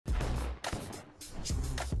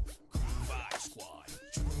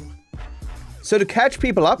So to catch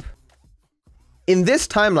people up, in this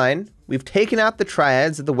timeline, we've taken out the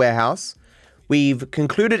triads at the warehouse. We've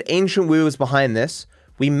concluded Ancient Wu was behind this.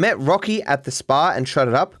 We met Rocky at the spa and shut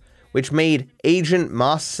it up, which made Agent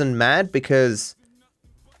Masterson mad because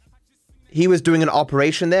he was doing an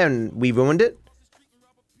operation there and we ruined it.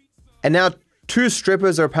 And now 2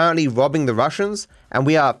 strippers are apparently robbing the Russians, and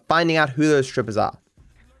we are finding out who those strippers are.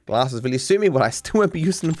 Glasses really suit me, but I still won't be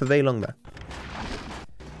using them for very long though.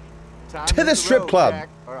 To the strip club. Jack,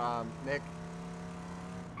 or, Nick.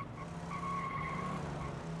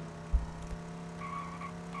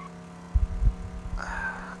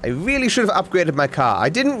 I really should have upgraded my car. I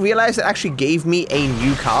didn't realize it actually gave me a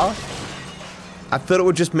new car. I thought it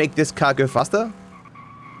would just make this car go faster.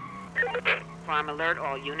 Crime alert,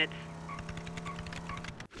 all units.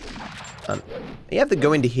 You have to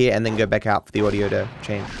go into here and then go back out for the audio to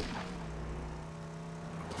change.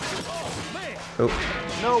 Oh.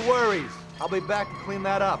 No worries. I'll be back to clean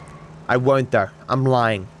that up. I won't though. I'm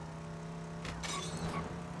lying.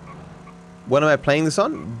 What am I playing this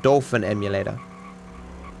on? Dolphin emulator.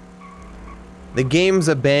 The game's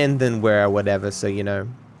abandoned where whatever, so you know,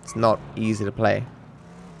 it's not easy to play.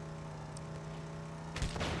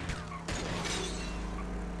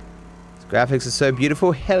 These graphics are so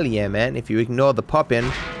beautiful. Hell yeah, man. If you ignore the pop-in,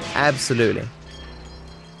 absolutely.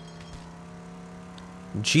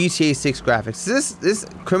 GTA 6 graphics. Is this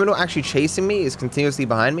criminal actually chasing me? Is continuously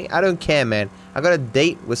behind me? I don't care, man. I got a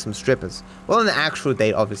date with some strippers. Well, an actual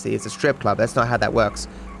date, obviously. It's a strip club. That's not how that works.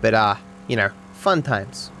 But, you know, fun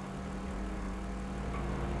times.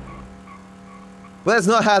 Well, that's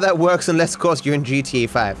not how that works unless, of course, you're in GTA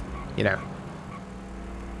 5. You know.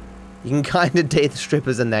 You can kind of date the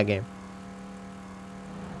strippers in that game.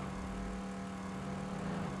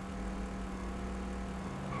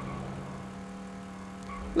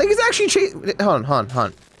 Like, it's actually hold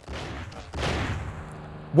on.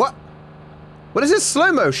 What? What is this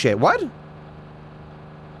slow-mo shit? What?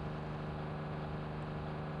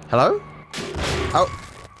 Hello? Oh.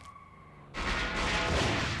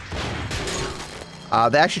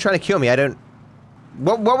 They're actually trying to kill me. I don't...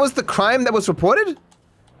 What was the crime that was reported?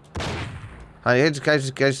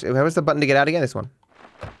 Guys, where was the button to get out again? This one.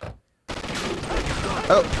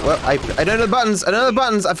 Oh, well, I don't know the buttons. I don't know the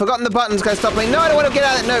buttons. I've forgotten the buttons. Guys, stop playing. No, I don't want to get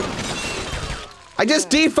out of it. No. I just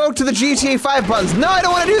default to the GTA 5 buttons. No, I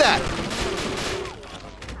don't want to do that.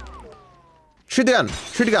 Shoot the gun.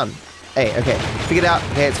 Shoot the gun. Hey, okay. Figure it out.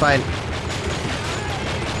 Okay, it's fine.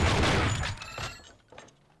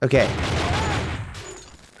 Okay.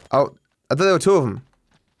 Oh, I thought there were 2 of them.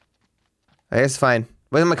 Okay, it's fine.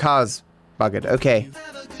 Where's my cars? Buggered. Okay.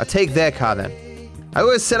 I'll take their car then. I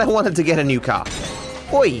always said I wanted to get a new car.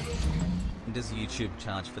 Oi! Does YouTube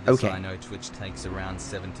charge for this? Okay. I know Twitch takes around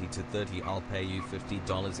 70 to 30. I'll pay you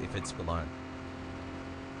 $50 if it's below.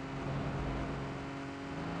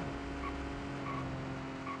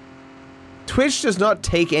 Twitch does not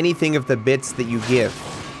take anything of the bits that you give.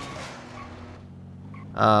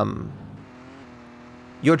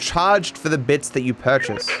 You're charged for the bits that you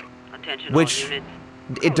purchase. Attention, Which, all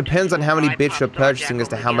units. it depends on how many bits you're purchasing as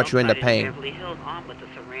to how much you end up paying. Beverly Hills armed with a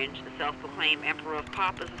syringe. The self-proclaimed Emperor of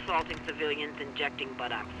Pop is assaulting civilians, injecting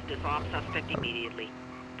buttocks. Disarm suspect immediately.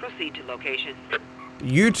 Proceed to location.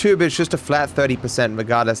 YouTube is just a flat 30%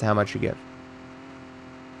 regardless of how much you give.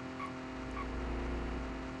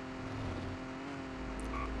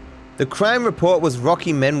 The crime report was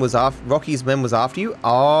Rocky's men was after you?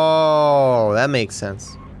 Oh, that makes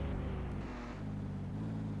sense.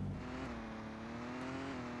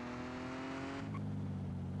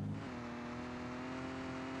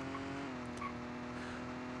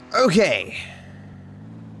 Okay.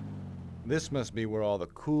 This must be where all the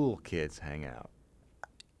cool kids hang out.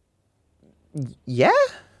 Yeah? Are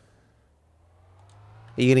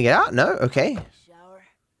you gonna get out? No? Okay. Shower.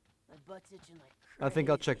 My butt's itching like I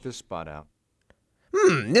think I'll check this spot out.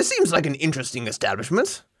 This seems like an interesting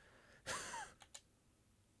establishment.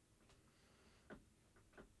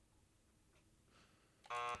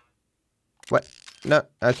 What? No.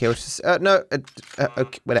 Okay, we'll just... no.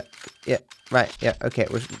 Okay, whatever. Yeah, right. Yeah, okay.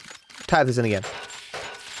 We'll type this in again.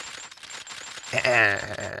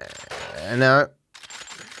 No.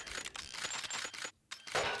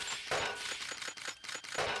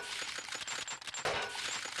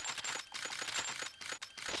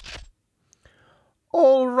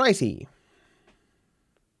 Alrighty.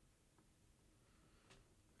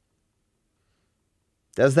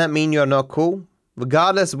 Does that mean you're not cool?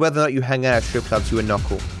 Regardless of whether or not you hang out at strip clubs, you are not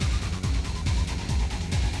cool.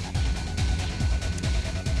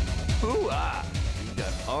 Ooh-ah! You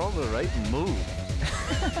got all the right moves.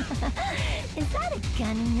 Is that a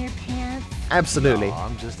gun in your pants? Absolutely. Oh,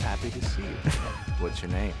 I'm just happy to see you. What's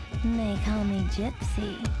your name? They call me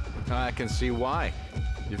Gypsy. I can see why.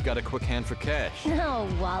 You've got a quick hand for cash. No,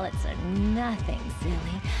 wallets are nothing,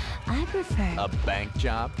 silly. I prefer... A bank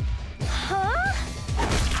job? Huh?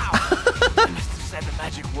 Said the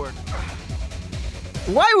magic word.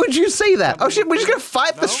 Why would you say that? Oh shit, we're just gonna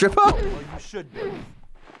fight the stripper? Well, you should be.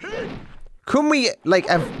 Couldn't we, like,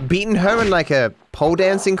 have beaten her in, like, a pole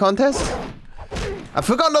dancing contest? I've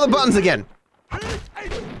forgotten all the buttons again.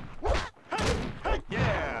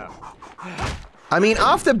 Yeah. I mean,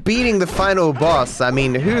 after beating the final boss, I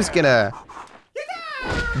mean, who's gonna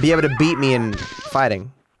be able to beat me in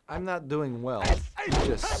fighting? I'm not doing well. You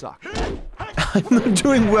just suck. I'm not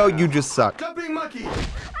doing well, you just suck. Jumping monkey.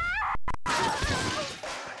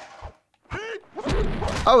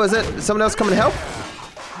 Oh, is it someone else coming to help?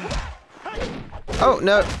 Oh,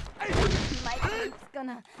 no.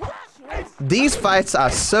 These fights are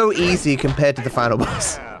so easy compared to the final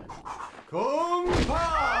boss. Kung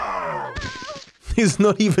Pao. It's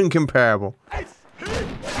not even comparable.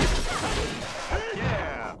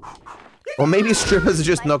 Yeah. Or maybe strippers are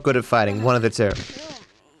just not good at fighting, one of the two.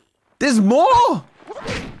 There's more!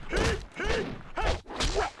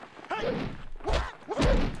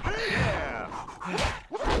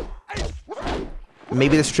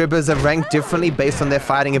 Maybe the strippers are ranked differently based on their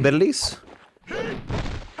fighting abilities?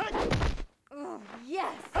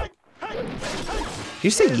 Yes. Did you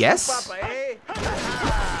say yes?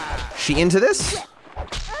 She into this?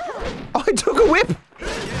 Oh, I took a whip!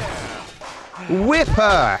 Whip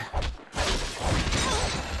her!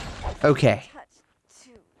 Okay.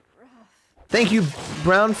 Thank you,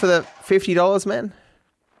 Brown, for the $50, man.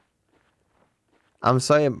 I'm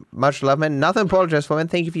sorry, much love, man. Nothing to apologize for, man.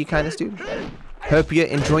 Thank you for your kindness, dude. Hope you're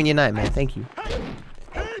enjoying your night, man. Thank you.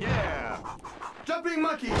 Yeah. Jumping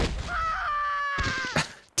monkey.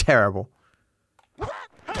 Terrible.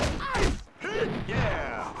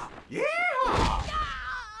 Yeah. Yeah.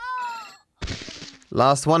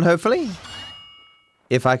 Last one, hopefully.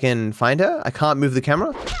 If I can find her. I can't move the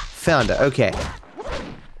camera. Found her. Okay.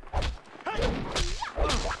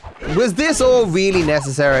 Was this all really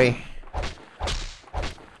necessary?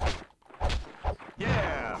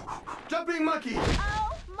 Yeah. Jumping monkey.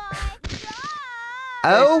 Oh my god.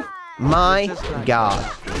 Oh my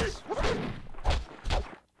god.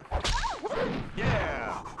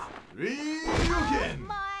 Yeah. Ryugen.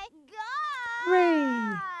 My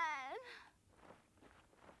god.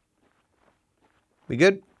 We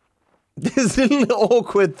good? There's a little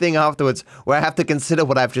awkward thing afterwards where I have to consider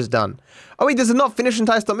what I've just done. Oh wait, does it not finish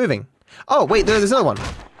until I stop moving? Oh wait, there's another one.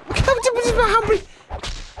 How many,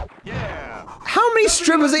 Yeah. how many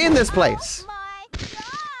strippers are in this place? My god.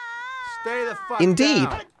 Stay the fuck Indeed.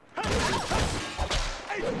 down.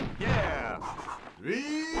 Yeah.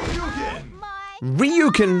 Ryugen. My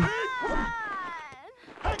Ryuken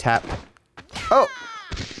god. tap. Oh.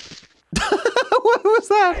 What was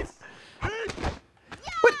that?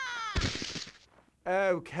 What?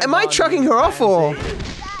 Oh, come Am I on, chucking you her off or? pansy.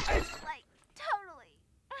 That is like totally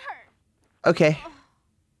hurt. Okay.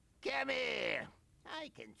 Come here.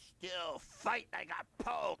 I can still fight like a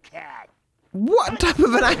polecat. What type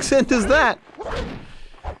of an accent is that?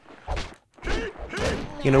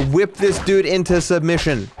 You know, whip this dude into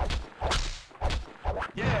submission.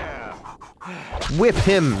 Yeah. Whip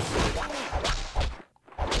him.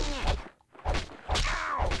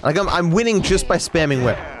 Like I'm winning just by spamming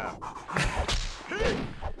whip. Yeah.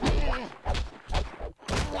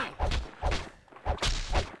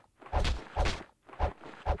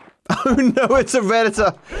 Oh no, it's a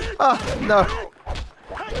Redditor. Oh no.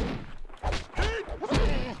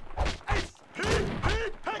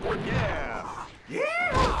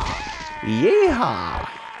 Yeah. Yeehaw.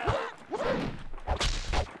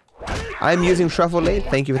 I'm using Shuffle Blade.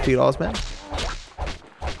 Thank you for $3, man.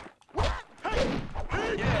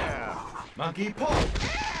 Yeah. Monkey paw.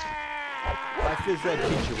 My phys ed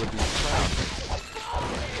teacher would be proud.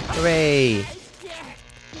 Hooray.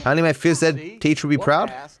 Only my phys See? ed teacher would be What proud.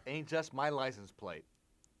 ass ain't just my license plate.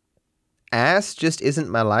 Ass just isn't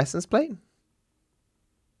my license plate?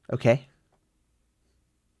 Okay.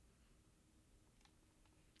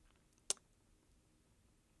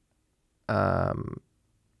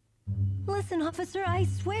 Listen, officer, I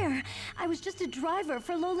swear, I was just a driver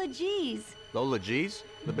for Lola G's. Lola G's?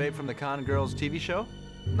 The babe from the Con Girls TV show?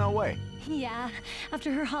 No way. Yeah,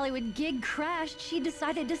 after her Hollywood gig crashed, she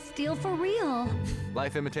decided to steal for real.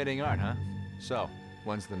 Life imitating art, huh? So,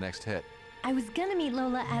 when's the next hit? I was gonna meet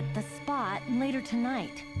Lola at the spot later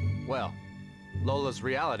tonight. Well, Lola's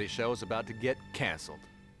reality show is about to get canceled.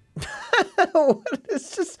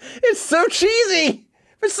 It's so cheesy.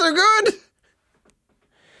 It's so good.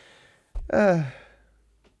 I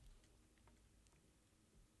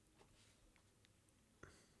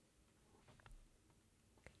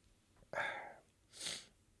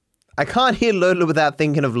can't hear Lola without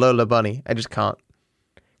thinking of Lola Bunny. I just can't.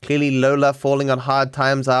 Clearly Lola falling on hard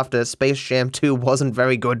times after Space Jam 2 wasn't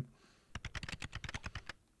very good.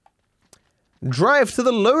 Drive to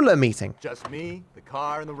the Lola meeting. Just me, the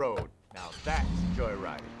car, and the road. Now that's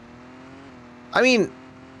joyriding. I mean,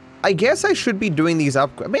 I guess I should be doing these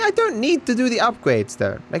upgrades. I mean, I don't need to do the upgrades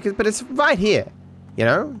though. Like, but it's right here, you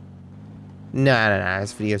know? No.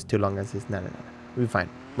 This video's too long as this. No. We'll be fine.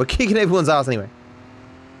 We're kicking everyone's ass anyway.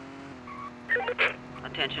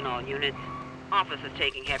 Attention all units. Officers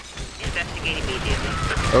taking heavy. Investigate immediately.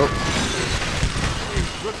 Oh.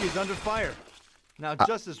 Rookie's under fire. Now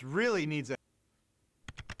justice really needs a...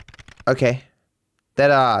 Okay.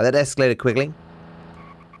 That escalated quickly.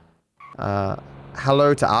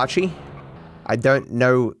 Hello to Archie. I don't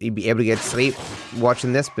know you'd be able to get sleep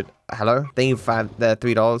watching this, but hello. Thank you for the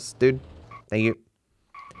 $3, dude. Thank you.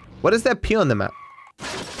 What is that P on the map?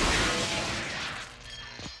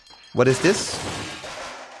 What is this?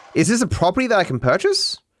 Is this a property that I can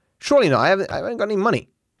purchase? Surely not. I haven't got any money.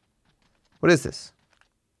 What is this?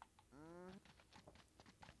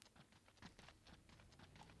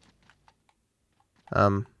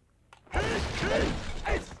 Can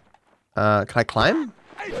I climb?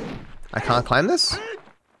 I can't climb this?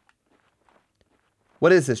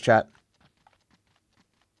 What is this, chat?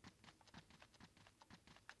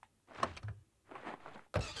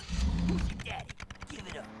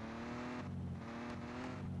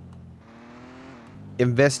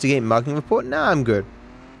 Investigate mugging report? Nah, I'm good.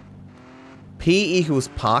 P equals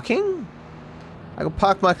parking? I can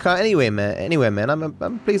park my car anywhere, man. I'm a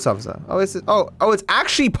police officer. Oh, it's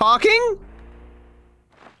actually parking?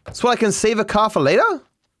 So I can save a car for later?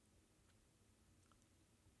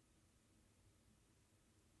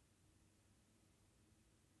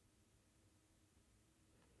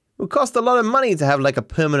 It would cost a lot of money to have like a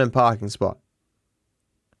permanent parking spot.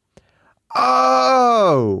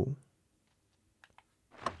 Oh!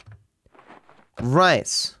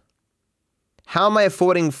 Right. How am I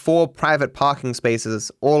affording 4 private parking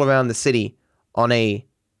spaces all around the city on a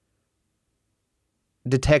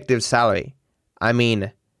detective salary? I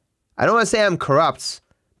mean, I don't want to say I'm corrupt,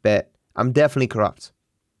 but I'm definitely corrupt.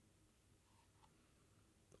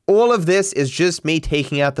 All of this is just me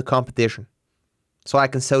taking out the competition so I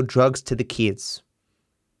can sell drugs to the kids.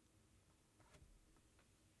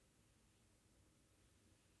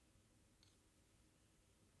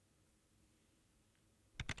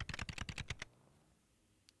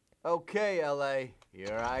 Okay, LA,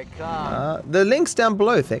 here I come. The link's down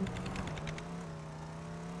below, I think.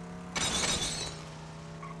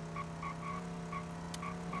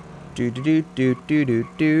 Do do do do do do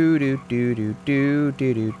do do do do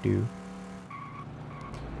do do.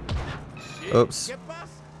 Oops.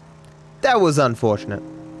 That was unfortunate.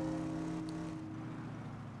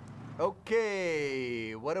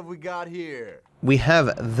 Okay, what have we got here? We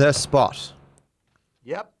have the spot.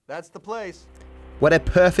 Yep, that's the place. What a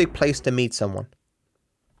perfect place to meet someone.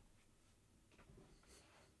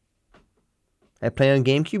 I play on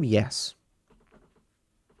GameCube? Yes.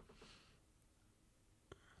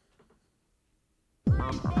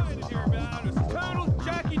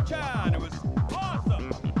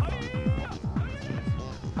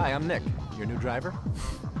 Hi, I'm Nick, your new driver.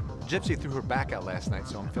 Gypsy threw her back out last night,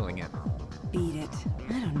 so I'm filling in. Beat it.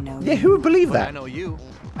 I don't know. Yeah, who would believe But that? I know you.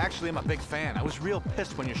 Actually, I'm a big fan. I was real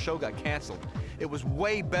pissed when your show got canceled. It was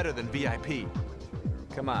way better than VIP.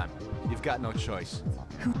 Come on, you've got no choice.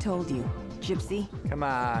 Who told you? Gypsy? Come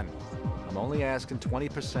on. I'm only asking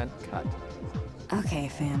 20% cut. Okay,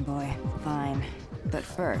 fanboy. Fine. But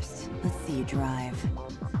first, let's see you drive.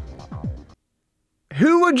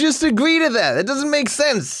 Who would just agree to that? That doesn't make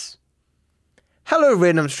sense. Hello,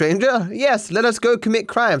 random stranger. Yes, let us go commit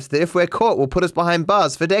crimes that if we're caught will put us behind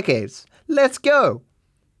bars for decades. Let's go.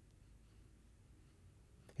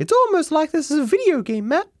 It's almost like this is a video game,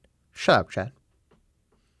 Matt. Shut up, Chad.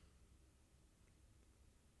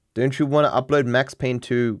 Don't you want to upload Max Payne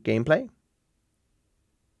 2 gameplay?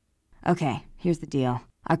 Okay, here's the deal.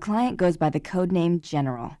 Our client goes by the codename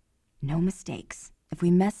General. No mistakes. If we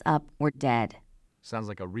mess up, we're dead. Sounds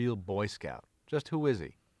like a real Boy Scout. Just who is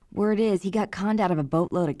he? Word is, he got conned out of a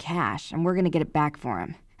boatload of cash, and we're gonna get it back for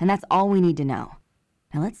him. And that's all we need to know.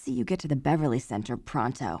 Now let's see you get to the Beverly Center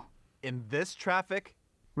pronto. In this traffic?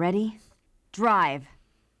 Ready? Drive.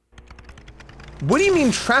 What do you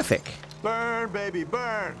mean traffic? Burn, baby,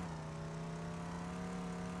 burn!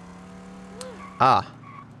 Ah.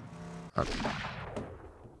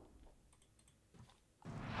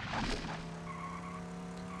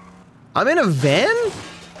 I'm in a van?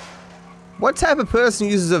 What type of person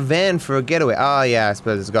uses a van for a getaway? Oh yeah, I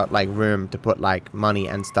suppose it's got like room to put like money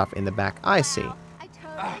and stuff in the back. I see.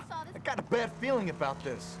 I got a bad feeling about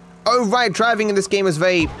this. Oh right, driving in this game is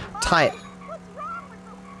very tight.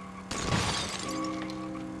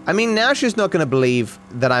 I mean, now she's not gonna believe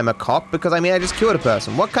that I'm a cop because I mean I just killed a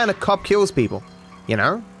person. What kind of cop kills people? You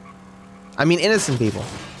know? I mean innocent people.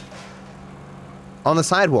 On the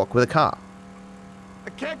sidewalk with a car. I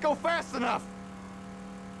can't go fast enough.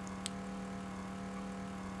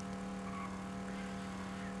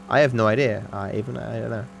 I have no idea. I don't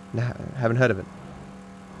know. No, haven't heard of it.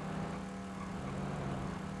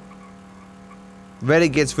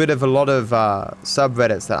 Reddit gets rid of a lot of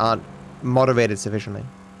subreddits that aren't moderated sufficiently.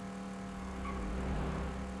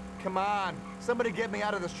 Come on, somebody get me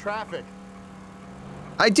out of this traffic.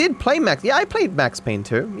 I did play Max. Yeah, I played Max Payne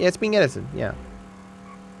 2. Yeah, it's being edited. Yeah.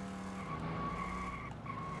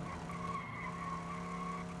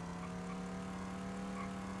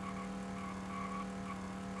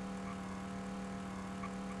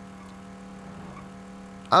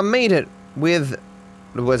 I made it with,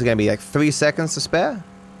 what's it gonna be, like 3 seconds to spare?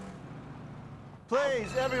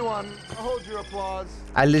 Please, everyone, hold your applause.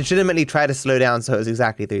 I legitimately tried to slow down so it was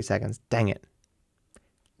exactly 3 seconds. Dang it.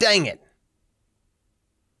 Dang it!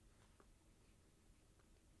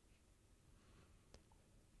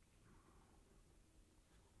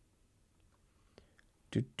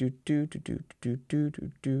 Do do do do do do do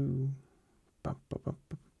do do. Ba, ba, ba,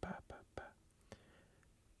 ba, ba, ba, ba.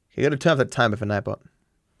 Okay, you gotta turn off the timer for Nightbot.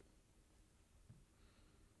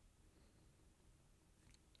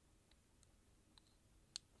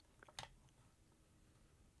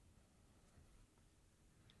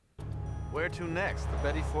 Where to next? The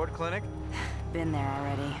Betty Ford Clinic? Been there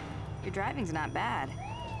already. Your driving's not bad.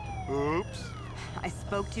 Oops. I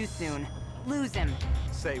spoke too soon. Lose him.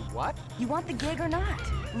 Say what? You want the gig or not?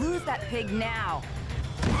 Lose that pig now.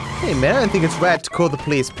 Hey man, I don't think it's right to call the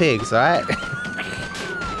police pigs, alright? Never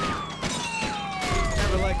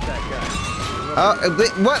liked that guy.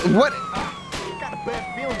 What? I got a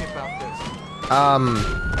bad feeling about this.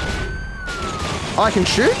 Oh, I can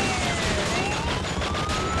shoot?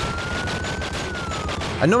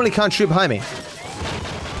 I normally can't shoot behind me. Your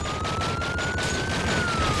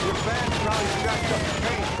van probably scratched up the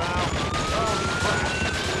paint, pal.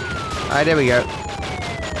 Oh, Alright, there we go.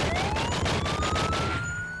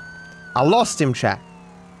 I lost him, chat.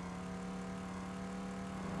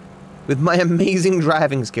 With my amazing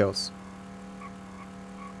driving skills.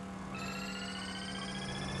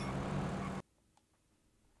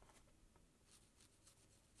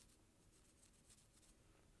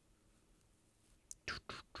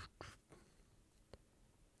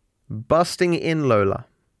 Busting in Lola.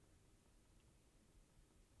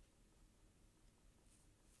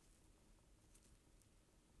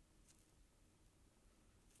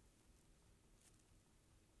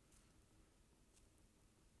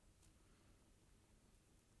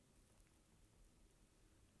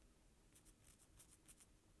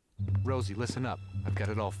 Rosie, listen up. I've got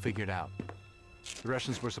it all figured out. The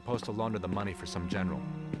Russians were supposed to launder the money for some general.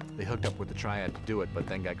 They hooked up with the Triad to do it, but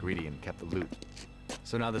then got greedy and kept the loot.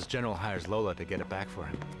 So now this general hires Lola to get it back for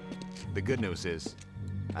him. The good news is,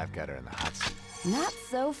 I've got her in the hot seat. Not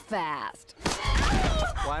so fast.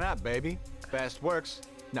 Why not, baby? Fast works.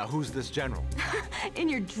 Now who's this general? In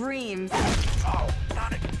your dreams. Oh,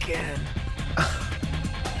 not again.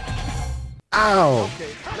 Ow!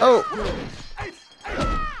 Okay, Oh!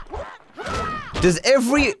 Does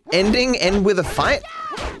every ending end with a fight?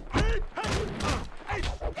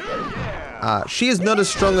 She is not as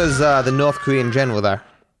strong as the North Korean general, though.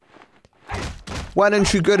 Why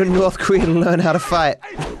don't you go to North Korea and learn how to fight?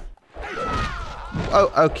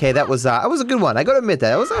 Oh, okay, that was a good one. I gotta admit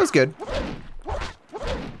that. That was good.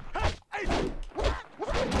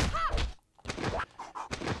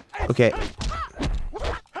 Okay.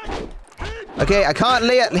 Okay, I can't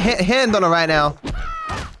lay a hand on her right now.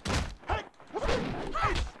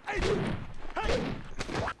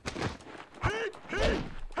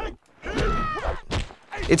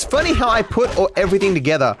 It's funny how I put everything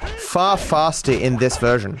together far faster in this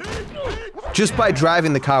version. Just by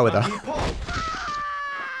driving the car with her.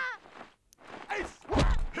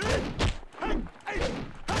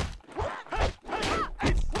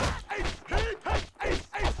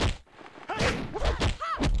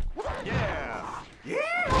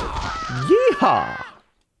 Yeehaw!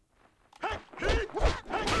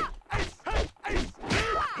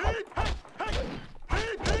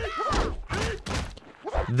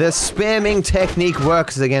 The spamming technique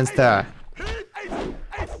works against her.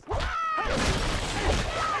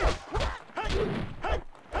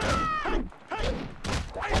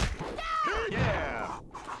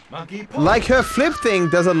 Like, her flip thing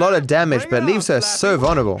does a lot of damage, but leaves her so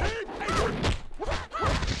vulnerable.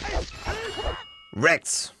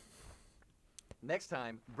 Rex. Next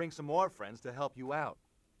time, bring some more friends to help you out.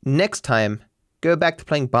 Next time, go back to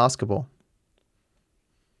playing basketball.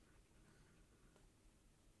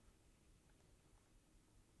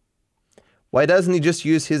 Why doesn't he just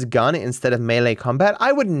use his gun instead of melee combat?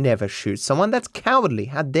 I would never shoot someone. That's cowardly.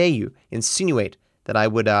 How dare you insinuate that I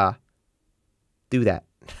would, do that.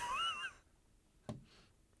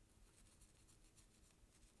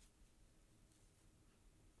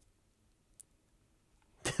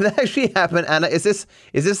 Did that actually happen, Anna? Is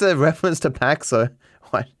this a reference to PAX or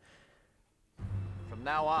what? From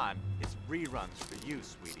now on, it's reruns for you,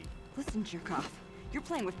 sweetie. Listen, jerk-off. You're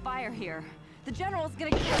playing with fire here. The general's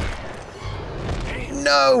gonna kill...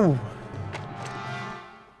 No!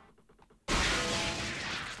 I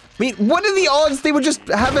mean, what are the odds they would just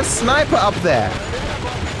have a sniper up there?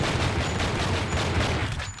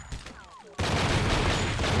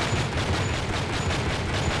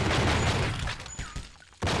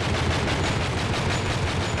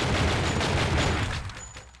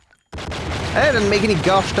 That doesn't make any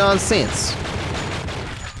gosh darn sense.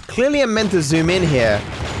 Clearly I'm meant to zoom in here,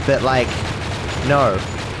 but like, no.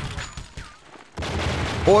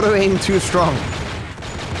 Auto aim too strong.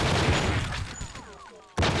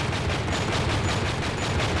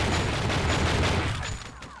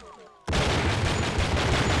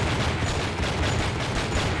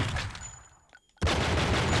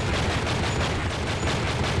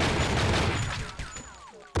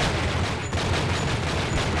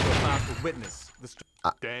 Witness.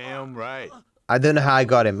 Damn right. I don't know how I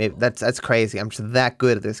got him. That's crazy. I'm just that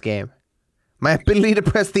good at this game. My ability to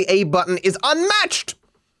press the A button is unmatched!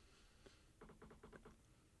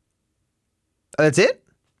 Oh, that's it?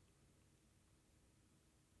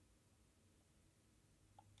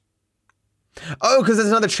 Oh, because there's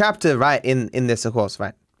another chapter, right, in this, of course,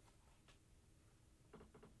 right.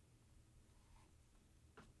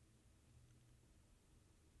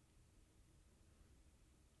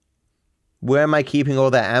 Where am I keeping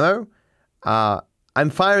all that ammo? I'm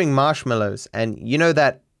firing marshmallows, and you know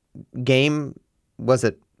that game, was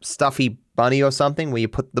it Stuffy Bunny or something, where you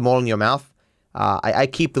put them all in your mouth? I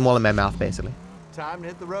keep them all in my mouth, basically. Time to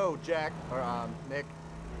hit the road, Jack. Or, Nick.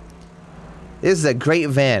 This is a great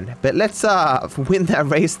van, but let's win that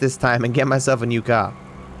race this time and get myself a new car.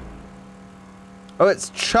 Oh, it's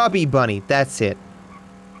Chubby Bunny. That's it.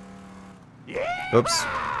 Oops.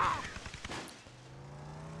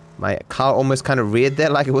 My car almost kind of reared there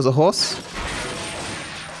like it was a horse.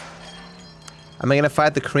 Am I gonna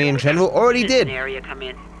fight the Korean general? Already did.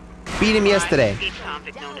 Beat him yesterday.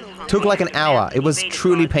 Took like an hour. It was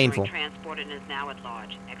truly painful.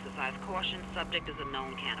 Exercise caution. Subject is a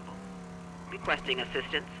known cannibal. Requesting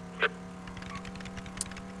assistance.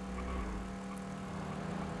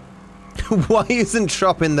 Why isn't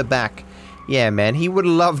Chop in the back? Yeah, man, he would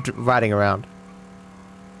have loved riding around.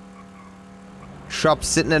 Chop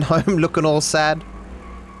sitting at home looking all sad.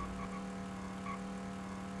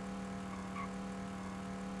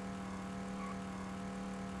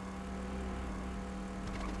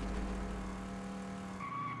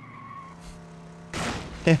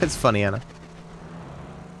 Yeah, it's funny, Anna.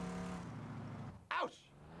 Ouch!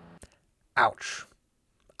 Ouch.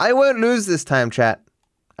 I won't lose this time, chat.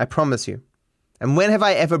 I promise you. And when have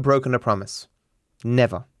I ever broken a promise?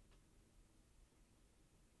 Never.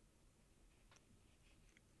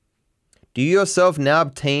 Do you yourself now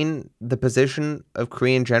obtain the position of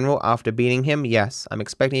Korean general after beating him? Yes. I'm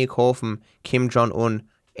expecting a call from Kim Jong-un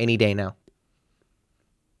any day now.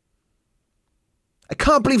 I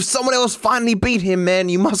can't believe someone else finally beat him, man.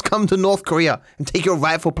 You must come to North Korea and take your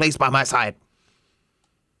rightful place by my side.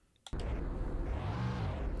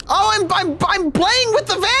 Oh, I'm playing with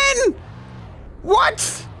the van!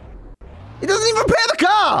 What? It doesn't even repair the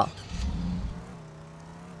car!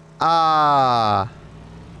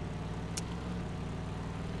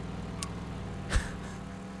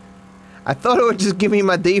 I thought it would just give me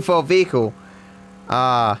my default vehicle.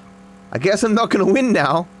 I guess I'm not gonna win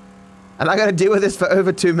now. And I gotta deal with this for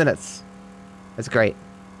over 2 minutes. That's great.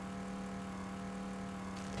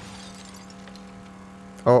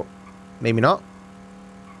 Oh, maybe not.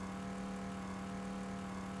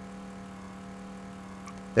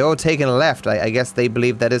 They're all taking a left. I guess they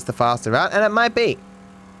believe that is the faster route, and it might be.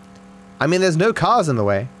 I mean, there's no cars in the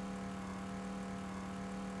way.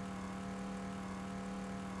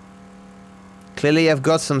 Clearly, I've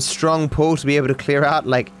got some strong pull to be able to clear out,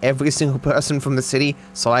 like, every single person from the city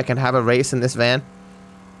so I can have a race in this van.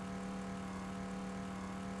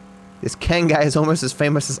 This Kang guy is almost as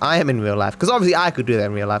famous as I am in real life. Because obviously I could do that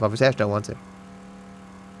in real life. Obviously I just don't want to.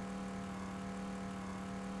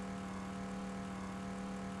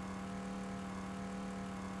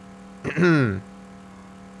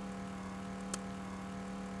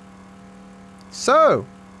 So.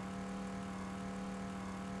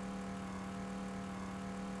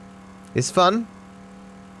 It's fun.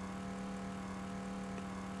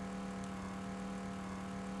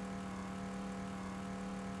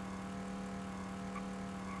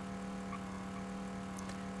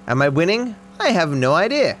 Am I winning? I have no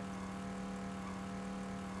idea.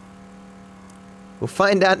 We'll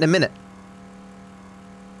find out in a minute.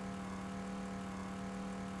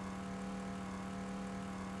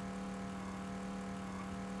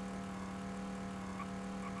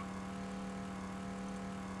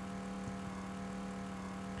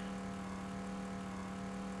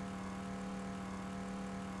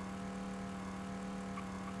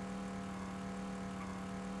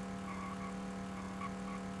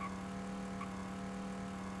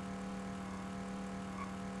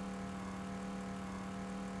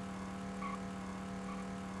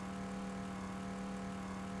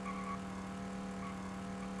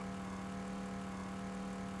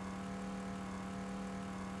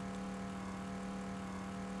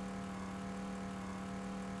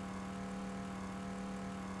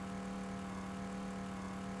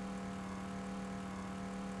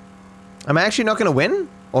 Am I actually not going to win?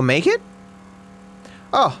 Or make it?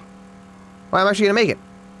 Oh. Well, I'm actually going to make it.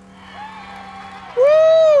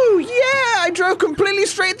 Woo! Yeah! I drove completely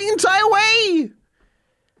straight the entire way!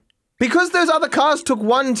 Because those other cars took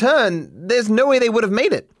one turn, there's no way they would have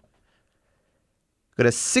made it. Got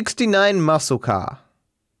a 69 muscle car.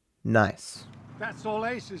 Nice. That's all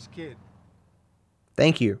aces, kid.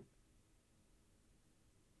 Thank you.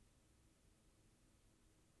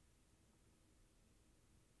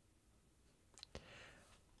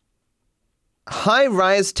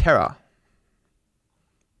 High-rise terror.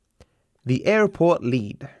 The airport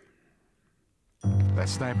lead. That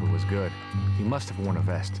sniper was good. He must have worn a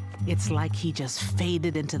vest. It's like he just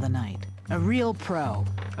faded into the night. A real pro.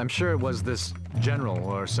 I'm sure it was this general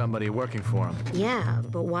or somebody working for him. Yeah,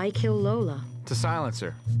 but why kill Lola? To silence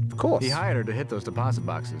her. Of course. He hired her to hit those deposit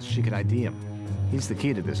boxes. She could ID him. He's the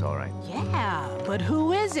key to this, all right. Yeah, but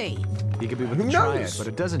who is he? He could be with the Triad, but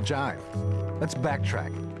it doesn't jive. Let's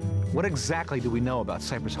backtrack. What exactly do we know about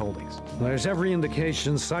Cyprus Holdings? There's every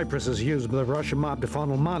indication Cyprus is used by the Russian mob to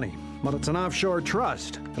funnel money, but it's an offshore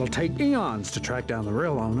trust. It'll take eons to track down the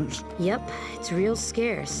real owners. Yep, it's real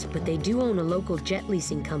scarce, but they do own a local jet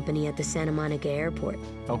leasing company at the Santa Monica airport.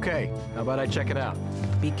 Okay, how about I check it out?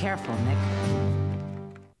 Be careful, Nick.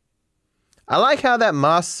 I like how that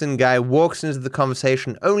Masterson guy walks into the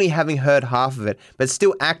conversation only having heard half of it, but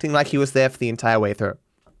still acting like he was there for the entire way through.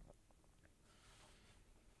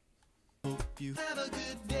 You have a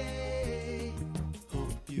good day.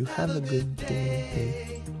 You have a good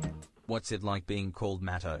day. What's it like being called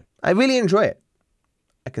Matto? I really enjoy it.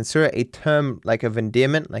 I consider it a term like of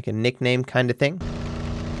endearment, like a nickname kind of thing.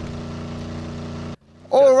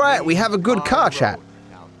 Alright, we have a good car chat.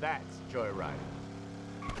 Now that's joyriding.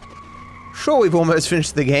 Sure, we've almost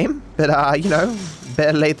finished the game, but you know,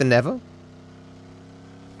 better late than never.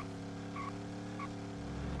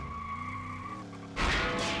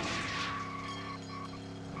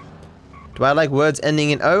 Do I like words ending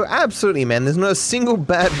in O? Absolutely, man. There's not a single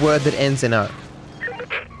bad word that ends in O.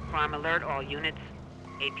 Crime alert, all units.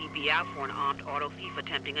 APB out for an armed auto thief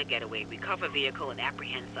attempting a getaway. Recover vehicle and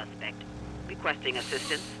apprehend suspect. Requesting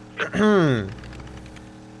assistance.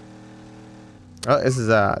 Oh, this is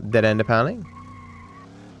a dead end apparently.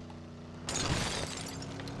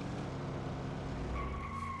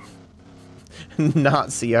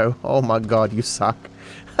 Nazio. Oh my god, you suck.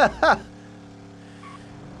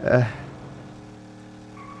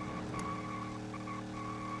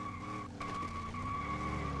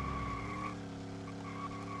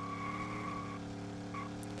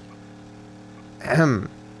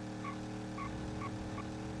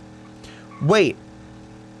 Wait.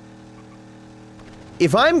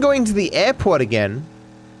 If I'm going to the airport again,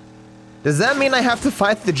 does that mean I have to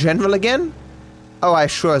fight the general again? Oh, I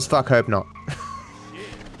sure as fuck hope not.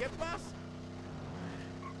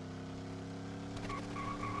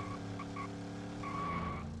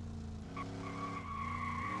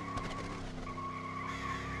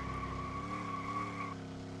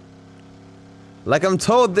 Like I'm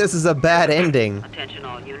told this is a bad ending. Attention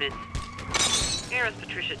all units. Heiress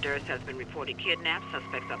Patricia Durst has been reported kidnapped.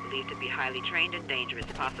 Suspects are believed to be highly trained and dangerous,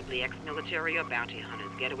 possibly ex-military or bounty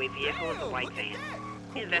hunters. Getaway vehicle is a white van.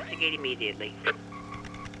 Investigate immediately.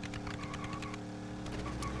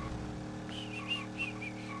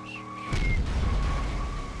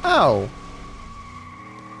 Oh.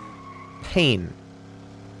 Pain.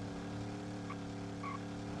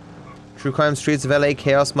 True Crime Streets of LA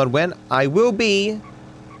Chaos Mod when? I will be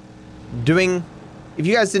doing... If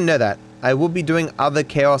you guys didn't know that, I will be doing other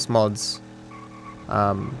Chaos mods.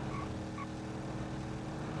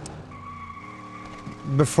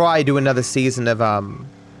 Before I do another season of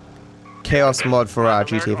Chaos mod for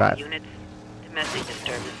GTA 5. Units, domestic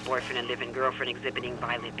disturbance, boyfriend and living girlfriend exhibiting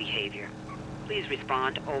violent behavior. Please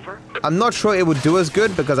respond, over. I'm not sure it would do as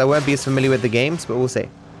good because I won't be as familiar with the games, but we'll see.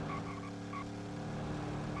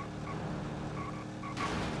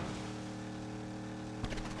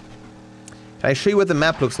 Can I show you what the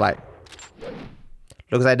map looks like?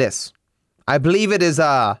 Looks like this. I believe it is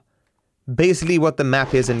basically what the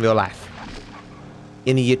map is in real life.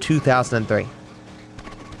 In the year 2003.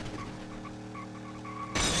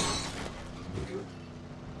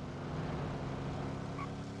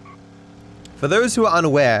 For those who are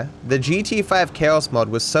unaware, the GTA 5 Chaos mod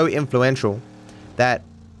was so influential that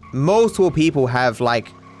multiple people have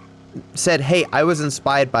like said, hey, I was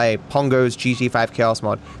inspired by Pongo's GTA 5 Chaos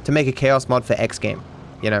mod to make a Chaos mod for X game,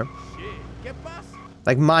 you know?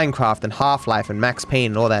 Like Minecraft and Half-Life and Max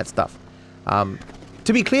Payne and all that stuff.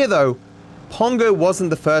 To be clear though, Pongo wasn't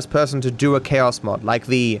the first person to do a Chaos mod. Like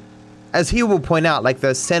as he will point out, like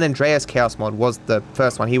the San Andreas Chaos mod was the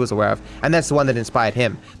first one he was aware of, and that's the one that inspired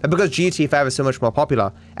him. But because GTA 5 is so much more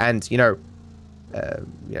popular, and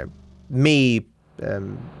me,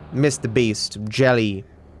 Mr. Beast, Jelly,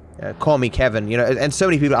 Call Me Kevin, and so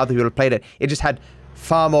many other people have played it, it just had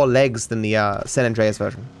far more legs than the San Andreas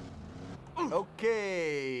version.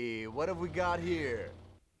 Okay, what have we got here?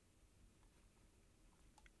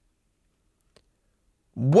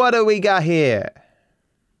 What do we got here?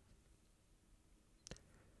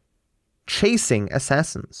 Chasing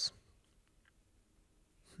assassins.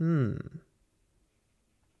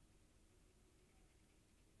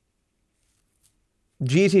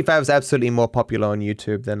 GTA 5 is absolutely more popular on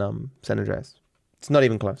YouTube than San Andreas. It's not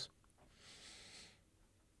even close.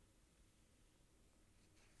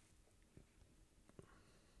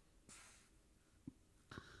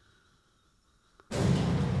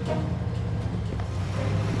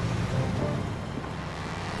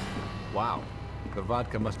 Wow. The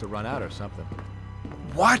vodka must have run out or something.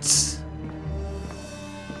 What?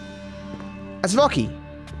 That's Rocky.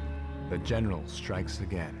 The General strikes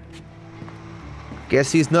again.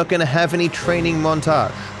 Guess he's not gonna have any training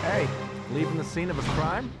montage. Hey, leaving the scene of a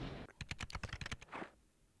crime?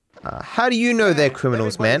 How do you know they're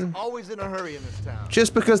criminals, man? Always in a hurry in this town.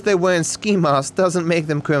 Just because they're wearing ski masks doesn't make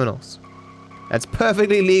them criminals. It's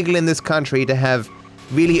perfectly legal in this country to have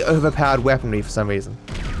really overpowered weaponry for some reason.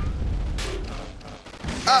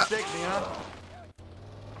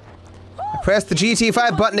 Press the GTA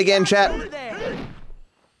 5 button again, chat.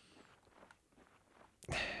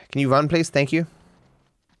 Can you run, please? Thank you.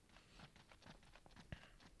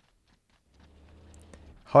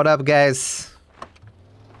 Hold up, guys.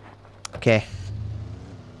 Okay.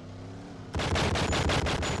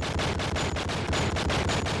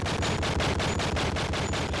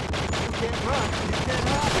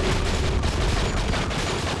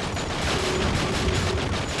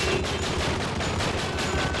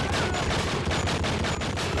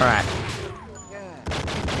 Alright.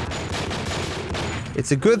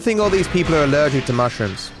 It's a good thing all these people are allergic to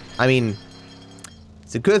mushrooms. I mean,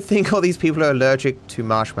 it's a good thing all these people are allergic to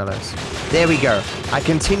marshmallows. There we go. I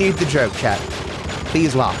continued the joke, chat.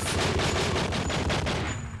 Please laugh.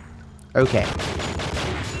 Okay.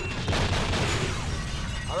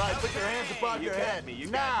 Alright, put your hands above your head.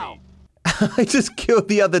 Now! I just killed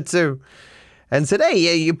the other two. And said,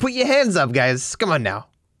 hey, you put your hands up, guys. Come on now.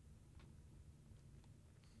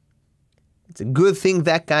 It's a good thing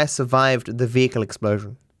that guy survived the vehicle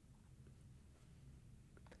explosion.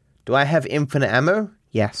 Do I have infinite ammo?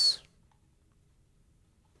 Yes.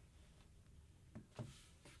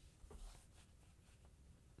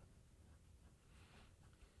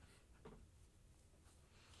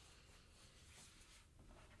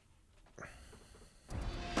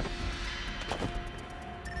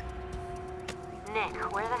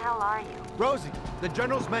 Nick, where the hell are you? Rosie, the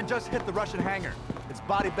General's men just hit the Russian hangar. It's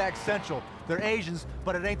body bag central. They're Asians,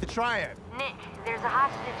 but it ain't the Triad. Nick, there's a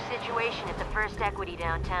hostage situation at the First Equity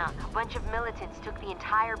downtown. A bunch of militants took the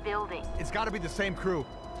entire building. It's gotta be the same crew.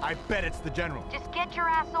 I bet it's the General. Just get your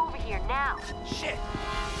ass over here now. Shit!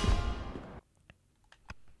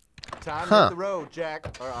 Time to hit the road, Jack.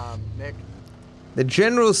 Or, Nick. The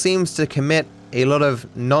General seems to commit a lot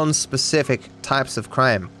of non-specific types of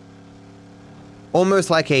crime. Almost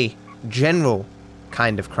like a general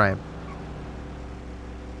kind of crime.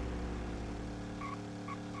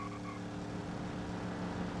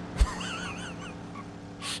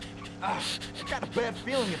 I got a bad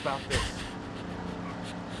feeling about this.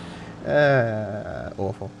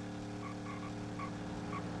 Awful.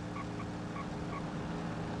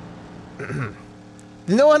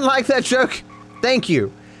 No one liked that joke? Thank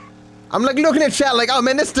you. I'm like looking at chat like, oh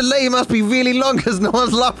man, this delay must be really long because no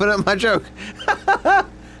one's laughing at my joke.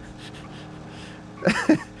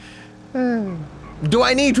 Do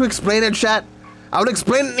I need to explain it, chat? I will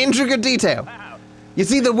explain it in intricate detail. You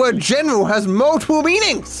see, the word general has multiple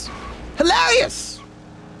meanings. Hilarious!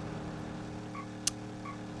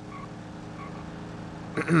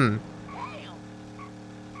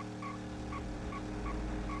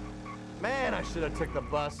 Man, I should have took the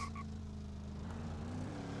bus.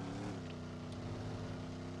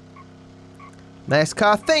 Nice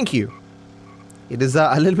car, thank you. It is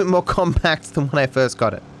a little bit more compact than when I first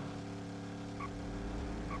got it.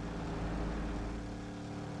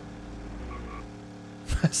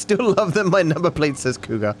 I still love that my number plate says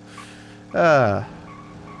Cougar.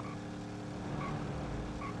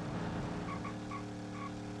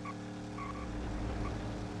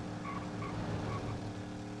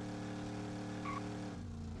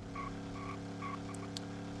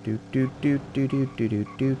 Do do do do do do do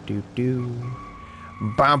do do do.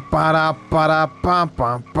 Bum ba da ba da bum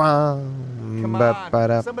bum bum. Come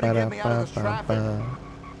on, somebody get me out of this traffic.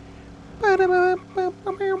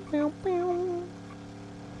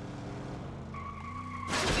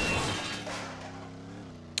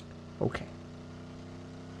 Okay.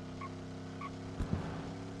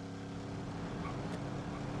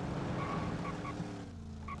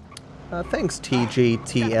 Thanks,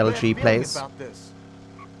 TGTLG Plays.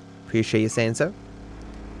 Appreciate you saying so.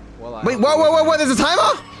 Well, wait, whoa, there's a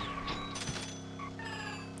timer?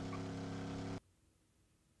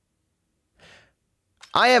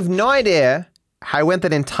 I have no idea how I went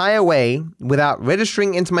that entire way without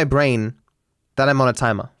registering into my brain that I'm on a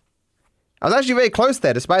timer. I was actually very close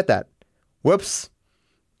there, despite that. Whoops.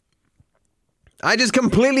 I just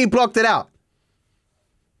completely blocked it out.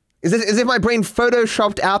 Is it as if my brain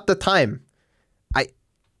photoshopped out the time?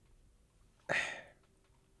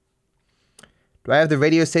 Do I have the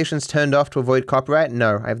radio stations turned off to avoid copyright?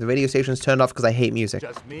 No, I have the radio stations turned off because I hate music.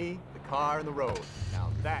 Just me, the car, and the road. Now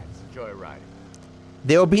that's joyriding.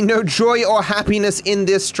 There will be no joy or happiness in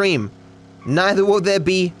this stream. Neither will there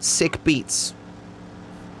be sick beats.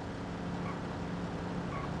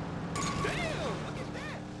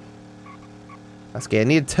 That's good. I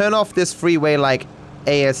need to turn off this freeway like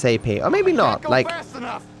ASAP. Or maybe not. Like,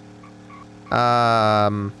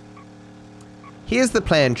 here's the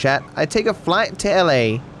plan, chat. I take a flight to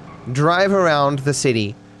LA, drive around the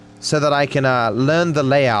city, so that I can learn the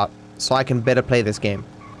layout, so I can better play this game.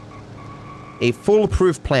 A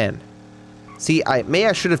foolproof plan. See, maybe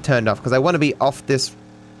I should have turned off, because I want to be off this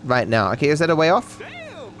right now. Okay, is that a way off?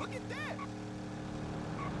 Damn, look at that.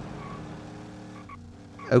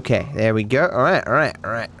 Okay, there we go. Alright.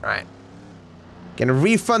 Gonna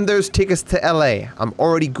refund those tickets to LA. I'm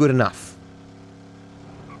already good enough.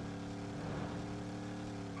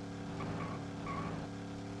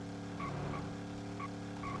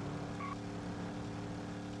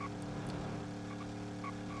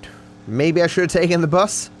 Maybe I should have taken the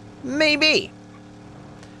bus? Maybe.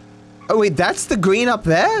 Oh wait, that's the green up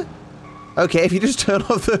there? Okay, if you just turn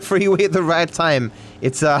off the freeway at the right time,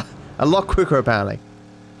 it's a lot quicker apparently.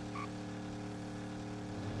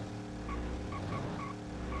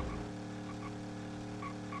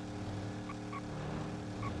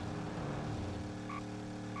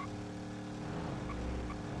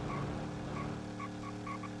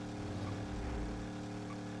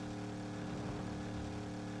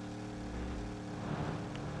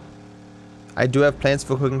 I do have plans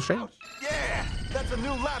for cooking stream. Yeah, that's a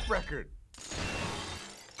new lap record.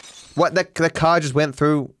 What? The car just went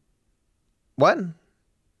through... What?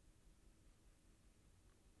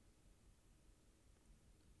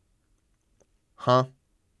 Huh?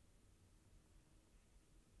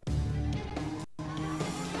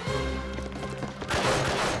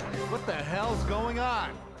 What the hell's going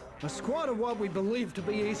on? A squad of what we believe to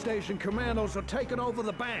be East Asian commandos are taking over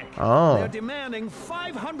the bank. Oh. They're demanding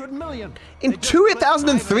 $500 million. In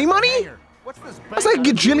 2003 money? That's like $1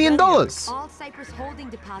 gajillion. All Cyprus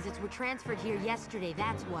holding deposits were transferred here yesterday,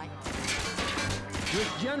 that's what. This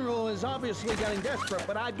general is obviously getting desperate,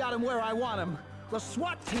 but I've got him where I want him. The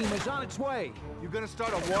SWAT team is on its way. You gonna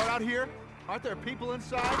start a war out here? Aren't there people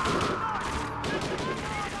inside?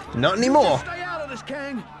 Not anymore. Stay out of this,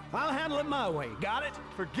 Kang. I'll handle it my way. Got it?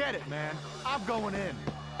 Forget it, man. I'm going in.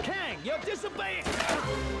 Kang, you're disobeying.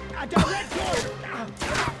 A direct order.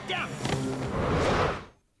 Down.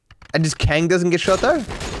 And just Kang doesn't get shot though?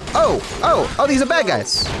 Oh, these are bad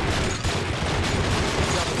guys.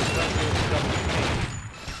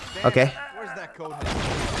 Okay. Where's that code?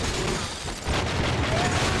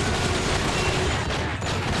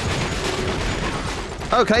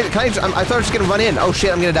 Oh, can I I thought I was just gonna run in. Oh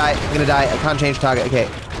shit, I'm gonna die. I'm gonna die. I can't change target. Okay.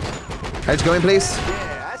 Can I just go in, please?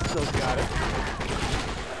 Yeah, I still got it.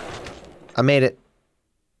 I made it.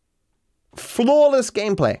 Flawless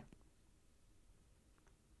gameplay.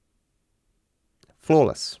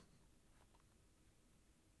 Flawless.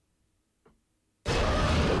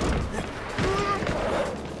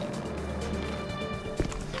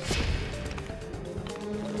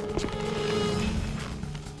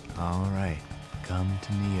 All right, come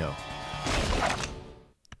to Neo.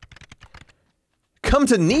 Come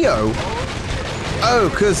to Neo? Oh,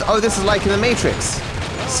 this is like in the Matrix.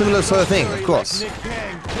 Similar sort of thing, of course.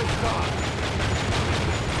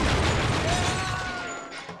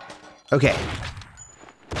 Okay.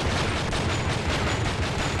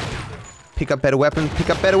 Pick up better weapon, pick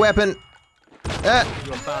up better weapon. You're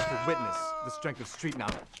about to witness the strength of street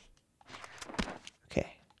knowledge.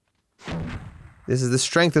 Okay. This is the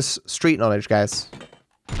strength of street knowledge, guys.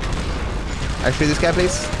 Actually, this guy,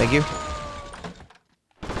 please. Thank you.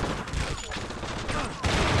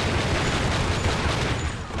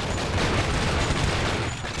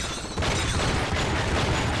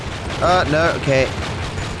 No, okay.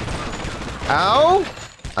 Ow!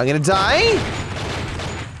 I'm gonna die!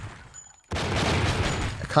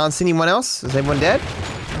 I can't see anyone else. Is everyone dead?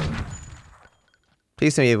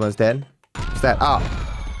 Please tell me everyone's dead. What's that? Ah.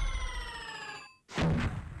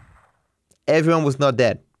 Everyone was not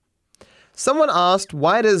dead. Someone asked,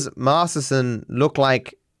 why does Masterson look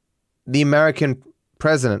like the American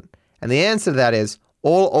president? And the answer to that is,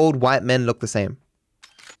 all old white men look the same.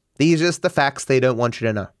 These are just the facts they don't want you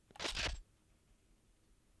to know.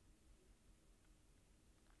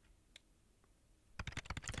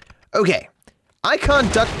 Okay. I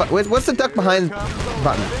can't duck, but what's the duck behind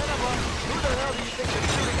button?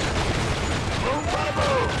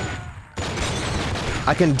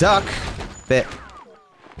 I can duck, but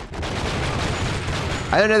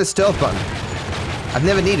I don't know the stealth button. I've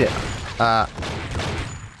never needed it. Oh,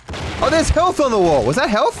 there's health on the wall. Was that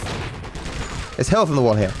health? There's health on the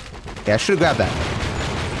wall here. Yeah, I should have grabbed that.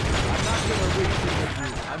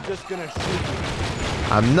 I'm just gonna shoot you.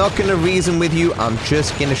 I'm not gonna reason with you. I'm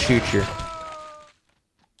just gonna shoot you.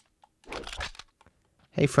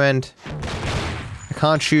 Hey, friend. I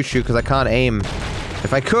can't shoot you because I can't aim.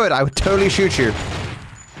 If I could, I would totally shoot you.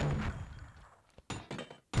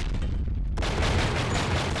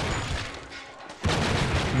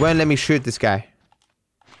 Won't let me shoot this guy.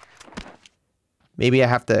 Maybe I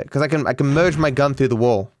have to, because I can merge my gun through the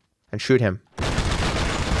wall and shoot him.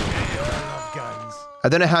 I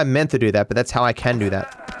don't know how I meant to do that, but that's how I can do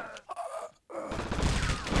that.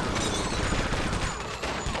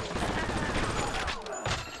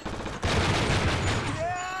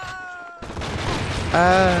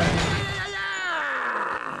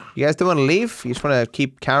 You guys don't want to leave? You just want to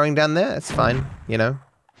keep cowering down there? That's fine, you know.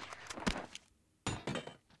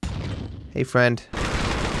 Hey, friend.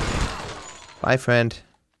 Bye, friend.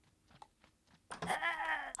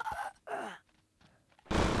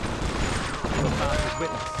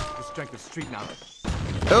 The strength of street knowledge.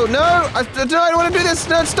 Oh no! I don't want to do this!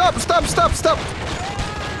 No, stop! Stop! Stop! Stop!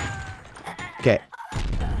 Okay.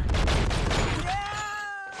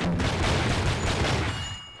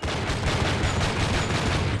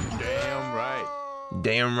 Damn right.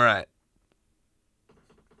 Damn right.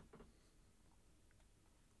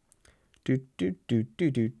 Do do do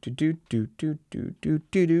do do do do do do do do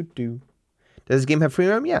do do do. Does this game have free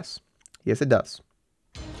roam? Yes. Yes, it does.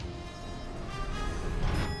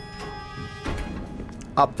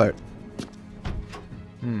 Upvote.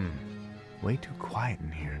 Way too quiet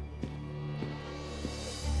in here.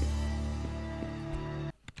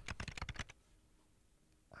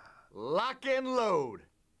 Lock and load.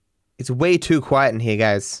 It's way too quiet in here,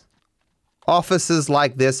 guys. Offices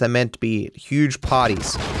like this are meant to be huge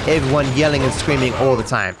parties. Everyone yelling and screaming all the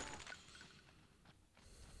time.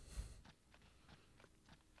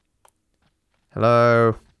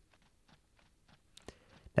 Hello.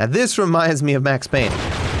 Now this reminds me of Max Payne.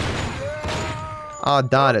 Oh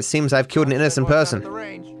darn, it seems I've killed an innocent person.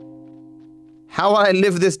 How will I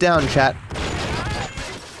live this down, chat?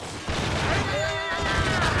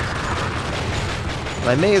 Well,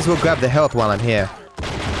 I may as well grab the health while I'm here.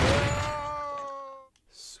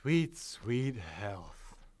 Sweet, sweet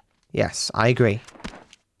health. Yes, I agree.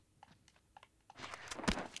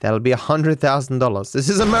 That'll be $100,000. This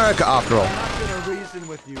is America after all. I'm not gonna reason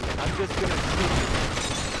with you. I'm just gonna shoot you.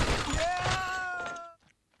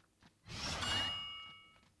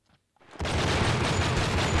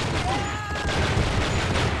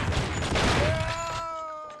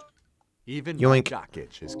 Even Yoink. my jock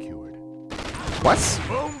itch is cured. What?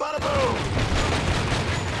 Boom, bada boom.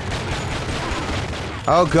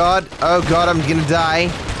 Oh god, I'm gonna die.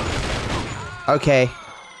 Okay.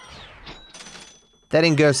 That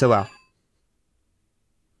didn't go so well.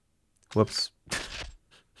 Whoops.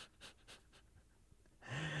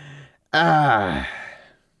 Ah.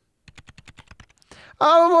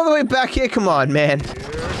 Oh, I'm all the way back here. Come on, man.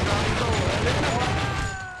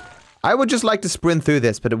 I would just like to sprint through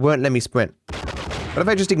this, but it won't let me sprint. What if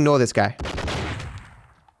I just ignore this guy?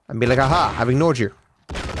 And be like, aha, I've ignored you.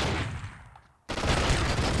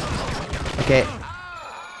 Okay.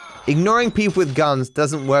 Ignoring people with guns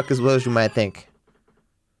doesn't work as well as you might think.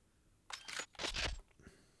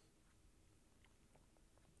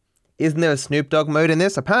 Isn't there a Snoop Dogg mode in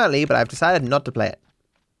this? Apparently, but I've decided not to play it.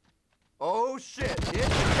 Oh shit!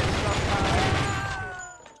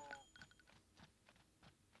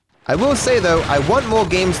 I will say though, I want more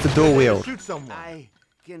games to dual wield. Shoot someone. I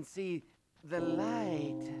can see the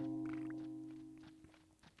light.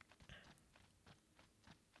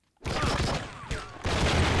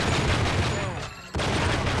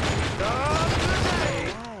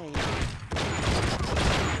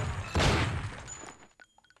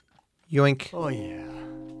 Yoink. Oh yeah,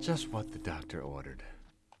 just what the doctor ordered.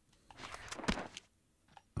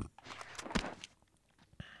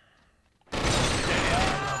 I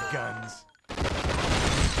love guns.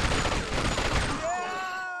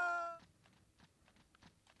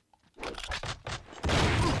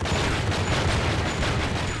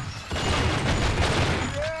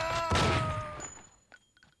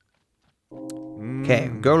 Okay,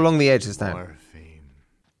 go along the edge this time. Morphine.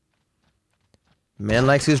 Man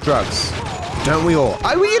likes his drugs. Don't we all?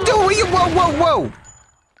 What are you doing? Whoa!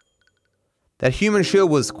 That human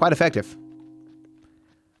shield was quite effective.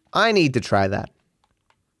 I need to try that.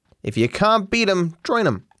 If you can't beat him, join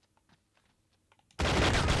him.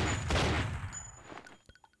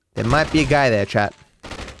 There might be a guy there, chat.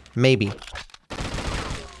 Maybe.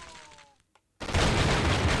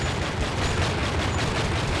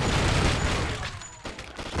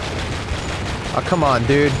 Oh, come on,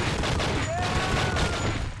 dude.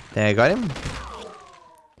 There, I got him.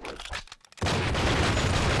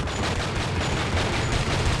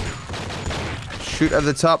 Shoot over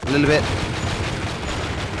the top a little bit.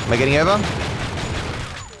 Am I getting over?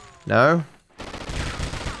 No.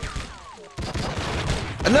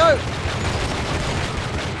 No!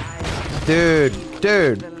 Dude.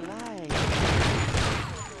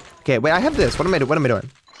 Okay, wait, I have this. What am I doing?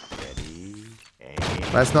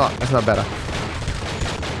 That's not better.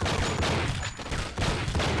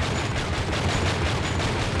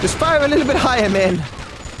 Just fire a little bit higher, man.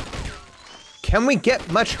 Can we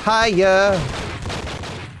get much higher?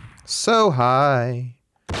 So high.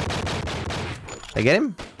 Did I get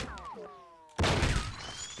him?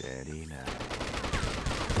 Steady now.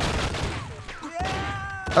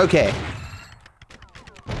 Okay.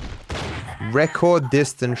 Record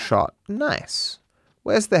distance shot. Nice.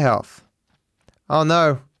 Where's the health? Oh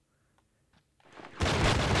no.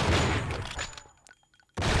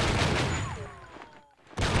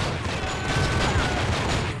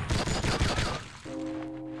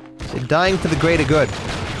 They're dying for the greater good.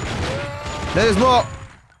 No, there's more.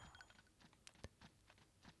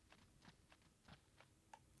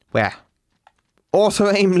 Where?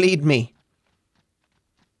 Auto aim lead me.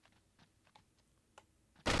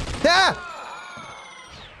 Ah!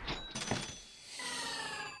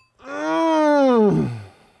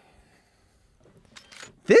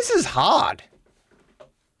 This is hard.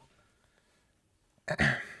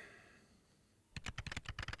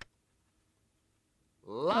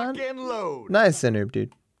 Lock and load. Nice, noob,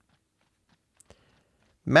 dude.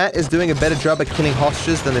 Matt is doing a better job at killing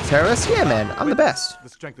hostages than the terrorists? Yeah, man, I'm the best. The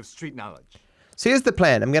strength of street knowledge. So here's the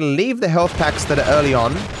plan. I'm going to leave the health packs that are early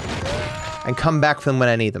on and come back for them when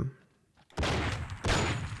I need them.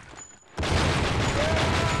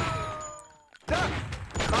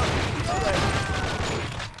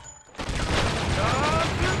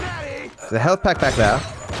 The health pack back there.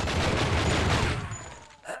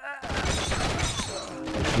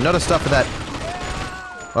 Not a stop for that.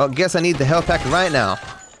 Well, guess I need the health pack right now.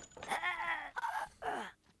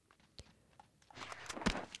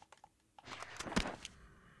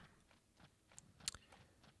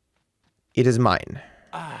 It is mine.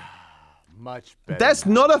 Much better. That's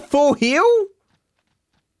not a full heal?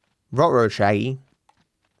 Rotro, Shaggy.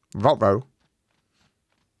 Rotro.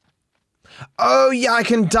 Oh, yeah, I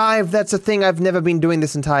can dive. That's a thing. I've never been doing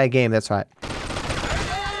this entire game. That's right.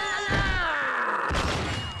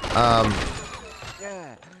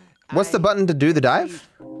 What's the button to do the dive?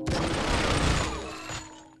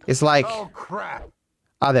 It's like... Oh, crap.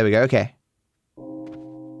 Oh, there we go. Okay.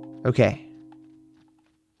 Okay.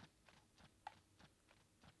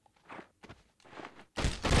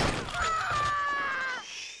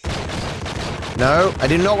 No, I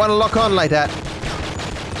did not want to lock on like that.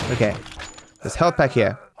 Okay. There's health pack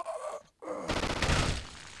here.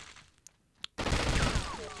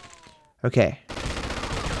 Okay.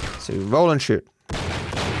 So roll and shoot.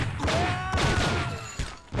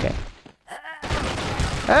 Okay.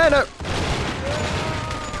 Ah, no!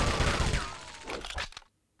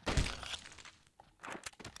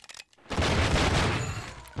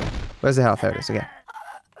 Where's the health? There it is. Okay.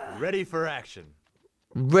 Ready for action.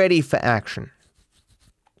 Ready for action.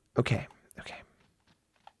 Okay. Okay.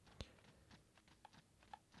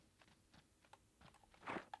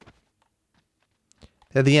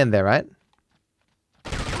 They're at the end there, right?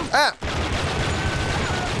 Ah!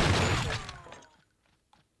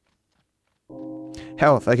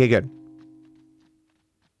 Health. Okay, good.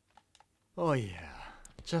 Oh, yeah.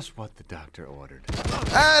 Just what the doctor ordered.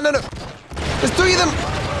 Ah, no, no! There's 3 of them!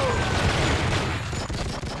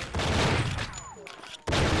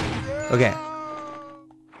 Okay.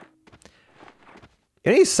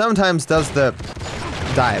 You know, he sometimes does the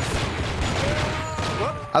dive.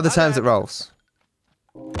 Other times it rolls.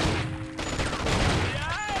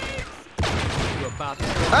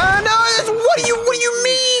 Ah, no! What do you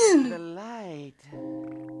mean? The light.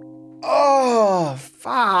 Oh,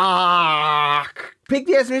 fuck! Pick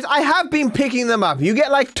the enemies. I have been picking them up. You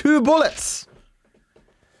get like 2 bullets.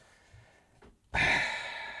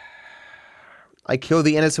 I killed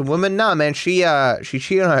the innocent woman. Nah, man, she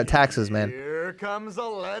cheated on her taxes, man. Here comes a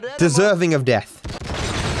lead animal. Deserving of death.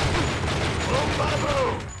 Boom, bada,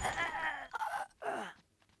 boom.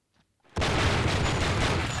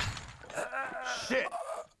 Shit.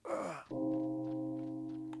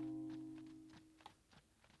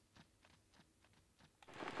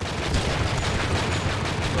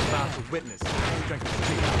 We're about to witness strength of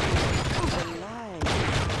street. The light.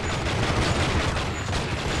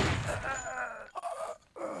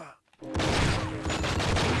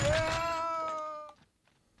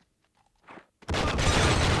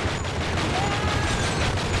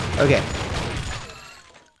 Okay.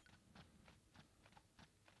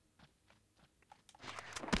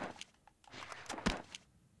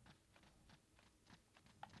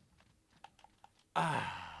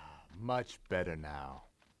 Much better now.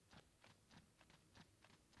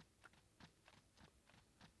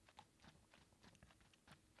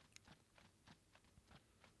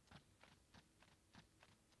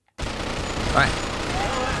 Alright.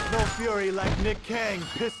 No fury like Nick Kang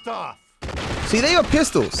pissed off. See, they are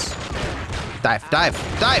pistols. Dive, dive,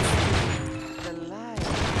 dive! The light.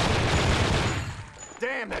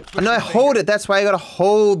 Damn that. No, I hold it. That's why I gotta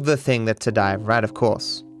hold the thing that to dive. Right, of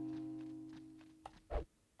course.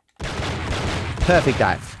 Perfect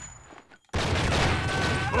dive.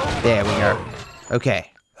 There we go.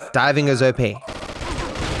 Okay. Diving is OP.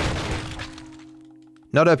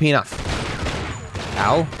 Not OP enough.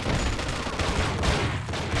 Ow.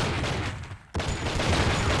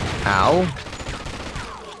 Ow.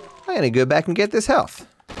 I'm gonna go back and get this health.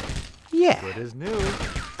 Yeah. Good as new. It's a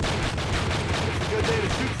good day to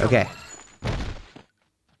shoot someone. Okay.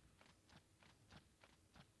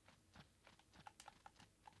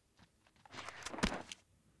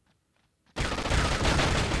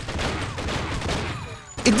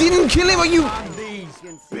 It didn't kill him, are you? On these,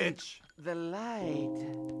 bitch. The light.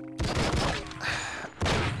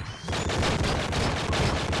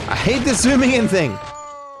 I hate the zooming in thing.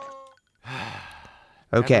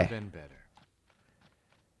 Okay. Never been better.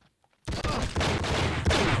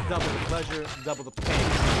 Double the pleasure, double the pain.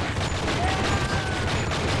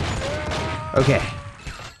 Okay.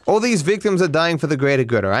 All these victims are dying for the greater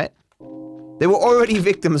good, alright? They were already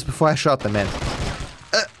victims before I shot them, man.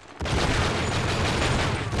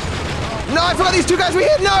 No, I forgot these 2 guys were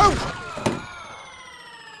here! No!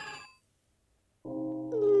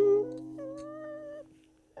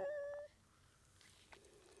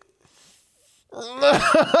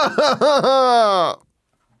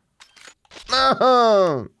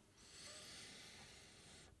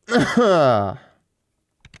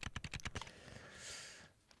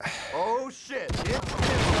 Oh shit, it's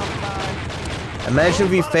time. Imagine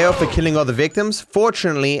if we failed for killing all the victims.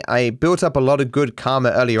 Fortunately, I built up a lot of good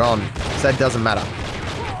karma earlier on, so that doesn't matter.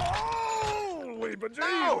 Holy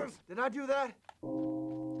bejesus! Did I do that?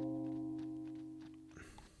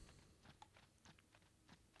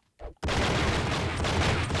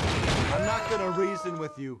 I'm not gonna reason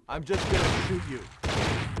with you. I'm just gonna shoot you.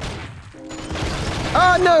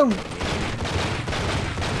 Oh no!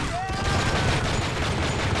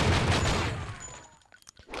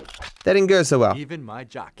 That didn't go so well. Even my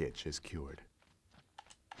jock itch is cured.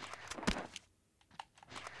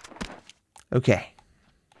 Okay.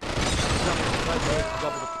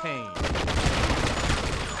 Double the pain.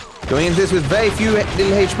 Going into this with very few little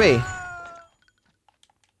HP.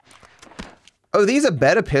 Oh, these are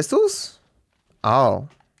better pistols? Oh.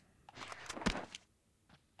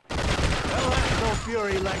 No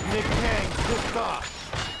fury like Nick Kang pissed off.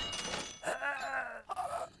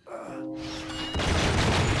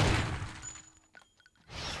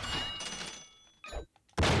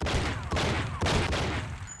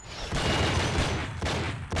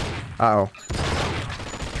 Uh-oh.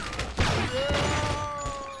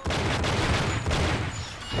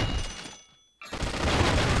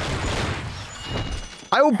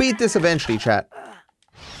 I will beat this eventually, chat.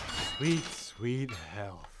 Sweet, sweet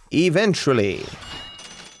health. Eventually.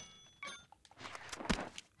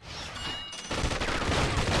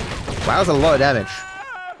 Wow, that was a lot of damage.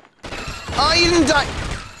 Oh, you didn't die!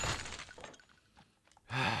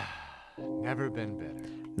 Never been better.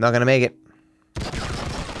 Not gonna make it.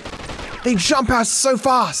 They jump out so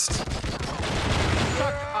fast!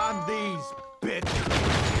 Suck on these, bitch!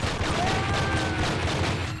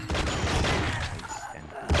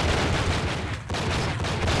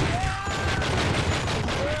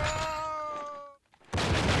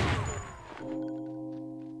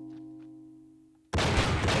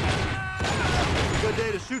 Good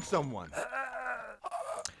day to shoot someone.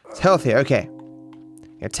 It's healthier, okay.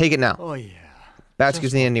 Yeah, take it now. Oh yeah.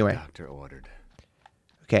 Basket in anyway. Doctor ordered.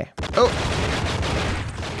 Okay. Oh!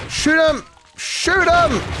 Shoot him! Shoot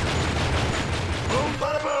him! Boom,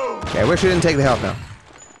 bada boom! Okay, I wish I didn't take the health now.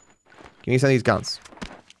 Give me some of these guns.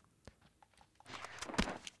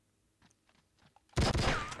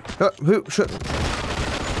 Oh, who? Shoot.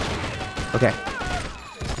 Okay.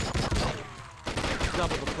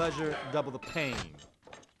 Double the pleasure, double the pain.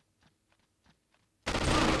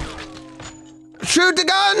 Shoot the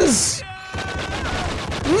guns!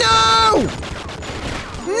 No!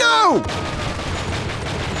 No!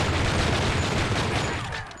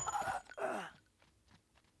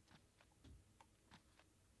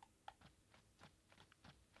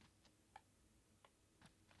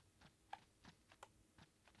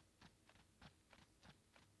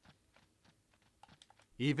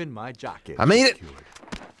 Even my jock itch I made is it! cured.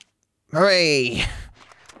 Hooray!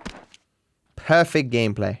 Perfect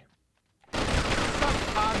gameplay.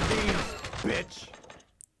 Suck on these, bitch!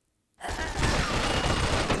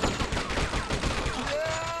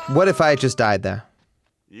 What if I just died there?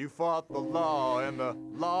 You fought the law and the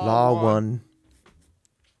Law won.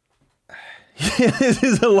 This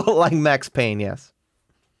is a lot like Max Payne, yes.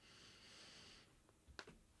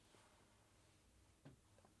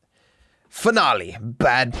 Finale.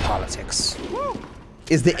 Bad politics.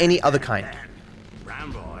 Is there any other kind?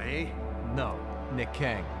 Rambo, eh? No, Nick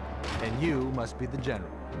Kang. And you must be the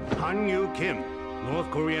general. Han Yu Kim,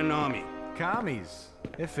 North Korean Army. Commies.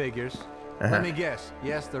 It figures. Let me guess.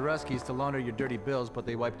 You asked the Ruskies to launder your dirty bills, but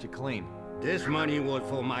they wiped you clean. This money was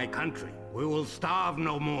for my country. We will starve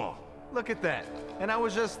no more. Look at that. And I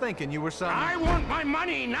was just thinking you were some... I want my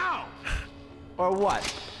money now! Or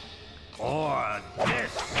what? Or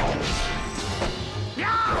this.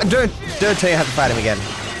 Don't tell you how to fight him again.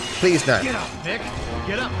 Please don't. Get up, Nick!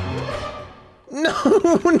 Get up! No,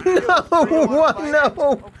 no, what?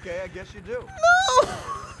 No. Okay, I guess you do. No.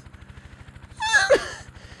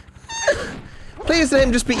 Please let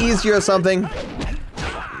him just be easier or something.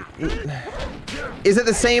 Is it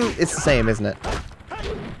the same? It's the same, isn't it?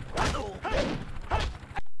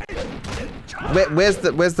 Where's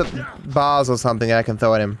the bars or something I can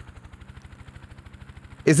throw at him?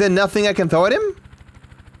 Is there nothing I can throw at him?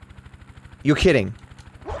 You're kidding.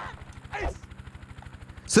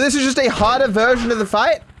 So this is just a harder version of the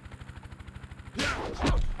fight?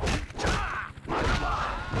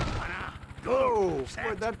 Oh,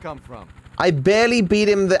 where'd that come from? I barely beat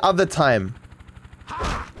him the other time.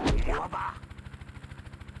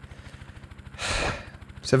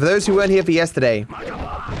 So for those who weren't here for yesterday,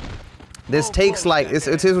 this takes like, this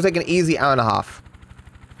will take an easy hour and a half.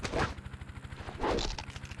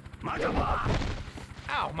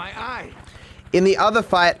 Ow, my eye! In the other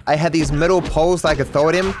fight, I had these middle poles that I could throw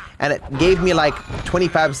at him, and it gave me like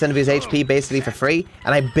 25% of his HP basically for free,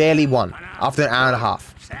 and I barely won after an hour and a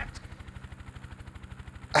half.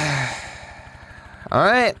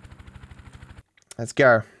 Alright. Let's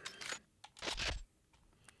go.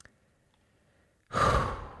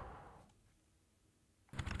 Come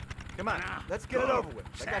on, let's get it over with.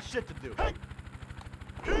 I got shit to do.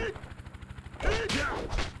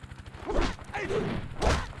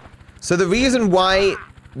 So the reason why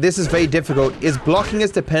this is very difficult is blocking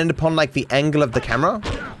is dependent upon like the angle of the camera.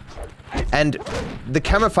 And the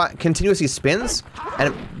camera continuously spins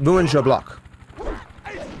and it ruins your block.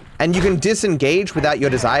 And you can disengage without your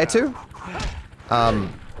desire to.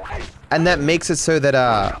 And that makes it so that,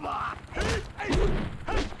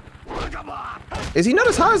 is he not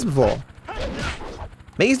as hard as before?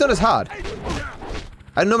 Maybe he's not as hard.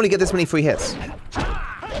 I don't normally get this many free hits.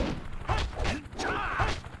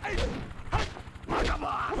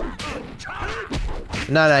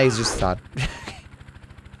 No, he's just hard.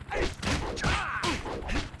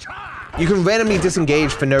 You can randomly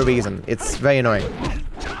disengage for no reason. It's very annoying.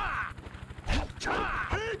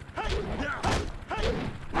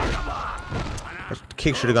 That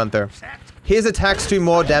kick should have gone through. His attacks do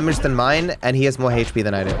more damage than mine, and he has more HP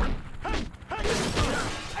than I do.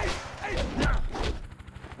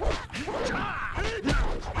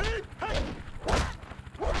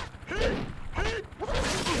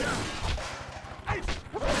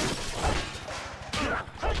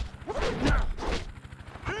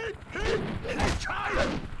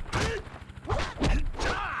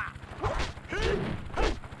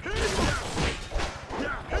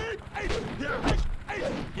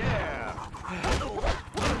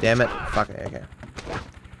 Damn it. Fuck it, okay.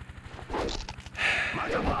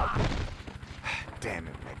 Damn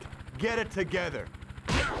it, Nick. Get it together.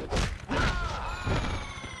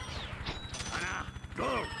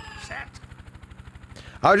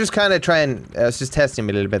 I was just kind of trying, I was just testing him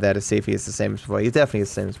a little bit there to see if he's the same as before. He's definitely the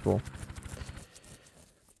same as before.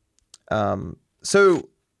 So,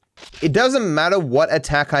 it doesn't matter what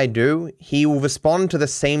attack I do, he will respond to the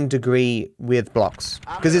same degree with blocks.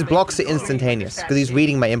 Because his blocks are instantaneous, because he's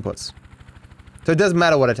reading my inputs. So it doesn't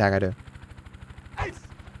matter what attack I do.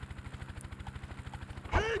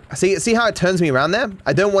 See how it turns me around there?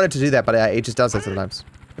 I don't want it to do that, but it just does that sometimes.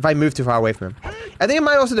 If I move too far away from him. I think it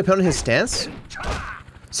might also depend on his stance.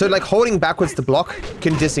 So like holding backwards to block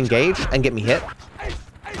can disengage and get me hit.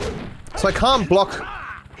 So I can't block.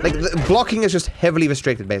 Like the blocking is just heavily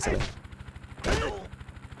restricted basically.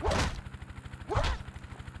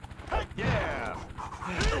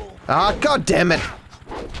 Ah, god damn it.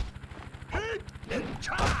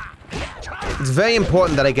 It's very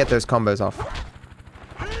important that I get those combos off.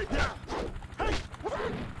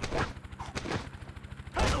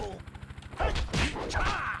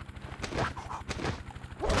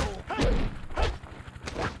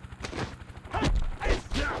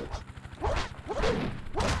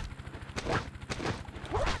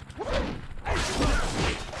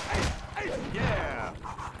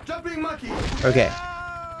 Okay.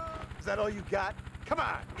 Is that all you got? Come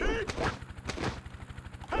on.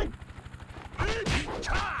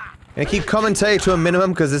 I keep commentating to a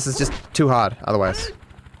minimum because this is just too hard otherwise.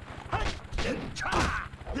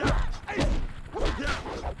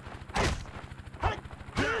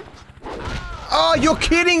 Oh, you're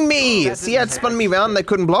kidding me! See how it spun me around and I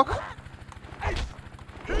couldn't block?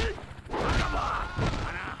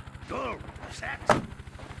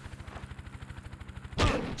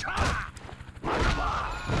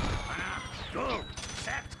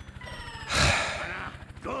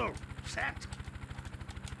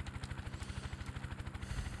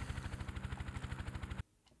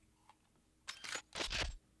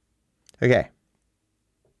 Okay.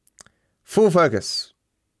 Full focus.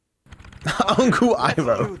 Uncle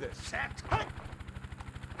Iroh.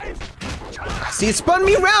 See, it spun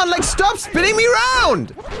me around! Like, stop spinning me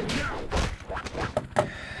around!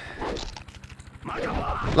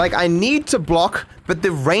 Like, I need to block, but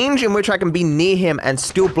the range in which I can be near him and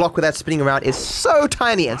still block without spinning around is so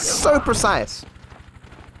tiny and so precise.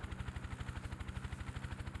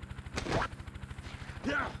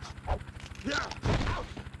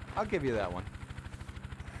 I'll give you that one.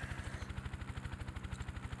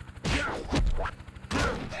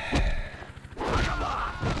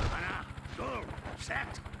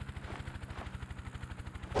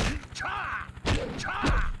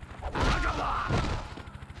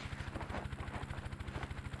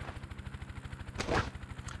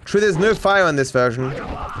 True, there's no fire on this version.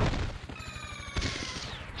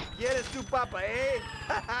 ¿Quieres tu papa, eh?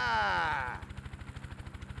 Ha ha!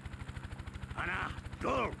 Ana,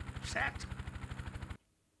 go, set.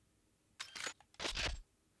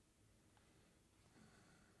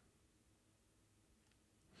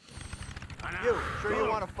 You, sure you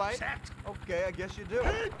want to fight? Set. Okay, I guess you do.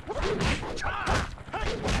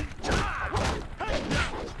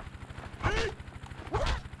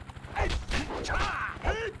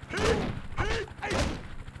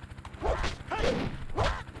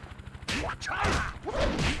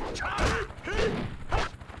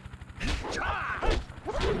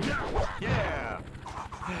 Yeah.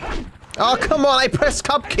 Oh, come on, I pressed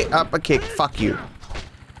up a kick. Fuck you.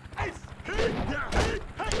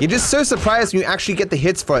 You're just so surprised when you actually get the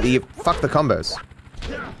hits for it that you fuck the combos.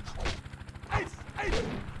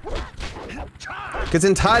 It's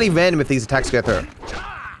entirely random if these attacks go through.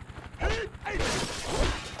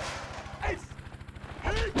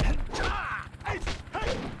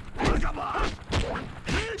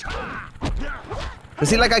 But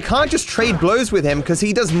see, like, I can't just trade blows with him because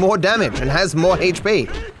he does more damage and has more HP.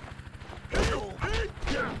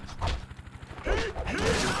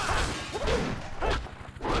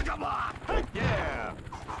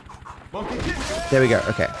 There we go,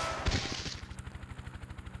 okay.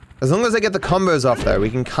 As long as I get the combos off, though, we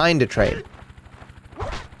can kinda trade.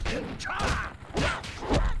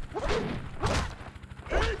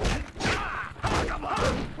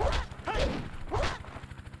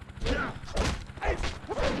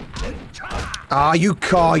 Ah, you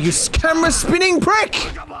camera spinning prick!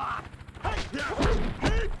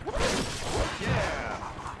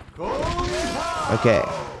 Okay.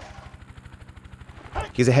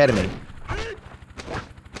 He's ahead of me.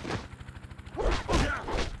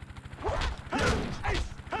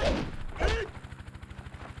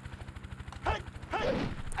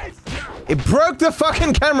 It broke the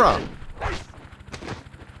fucking camera!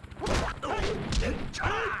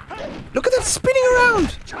 Look at that spinning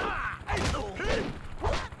around!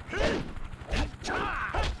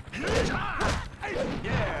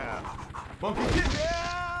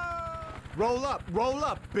 Roll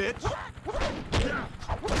up, bitch!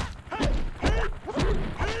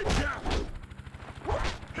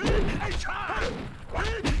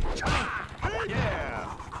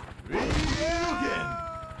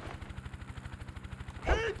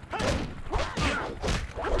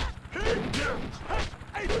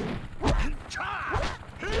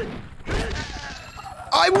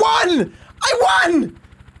 I won! I won!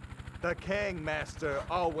 The Kang Master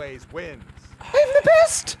always wins. I'm the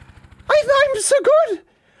best! I'm so good!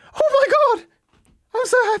 Oh my god! I'm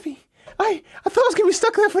so happy. I thought I was gonna be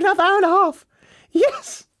stuck there for another hour and a half.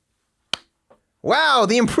 Yes! Wow,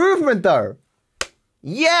 the improvement though.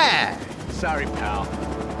 Yeah! Sorry, pal.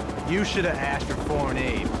 You should have asked for foreign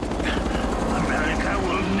aid. America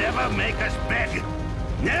will never make us beg.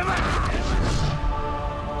 Never!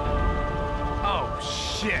 Oh,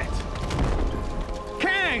 shit.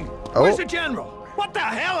 Kang! Oh. Where's the general? What the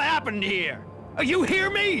hell happened here? You hear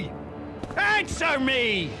me? Answer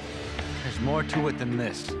me! There's more to it than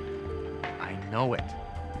this. I know it.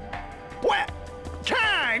 What?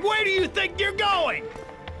 Kang, where do you think you're going?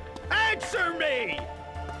 Answer me!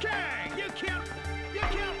 Kang, you can't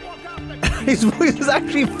walk off the... His voice is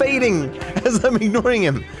actually fading as I'm ignoring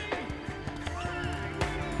him.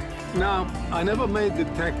 Now, I never made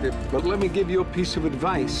detective, but let me give you a piece of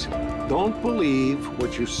advice. Don't believe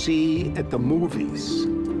what you see at the movies.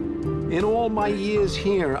 In all my years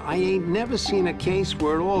here, I ain't never seen a case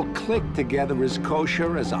where it all clicked together as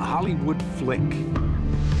kosher as a Hollywood flick.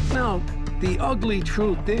 Now, the ugly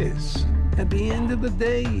truth is, at the end of the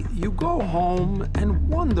day, you go home and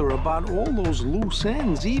wonder about all those loose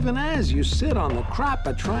ends, even as you sit on the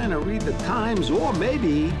crapper trying to read the Times, or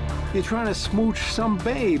maybe you're trying to smooch some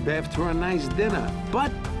babe after a nice dinner.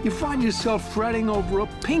 But you find yourself fretting over a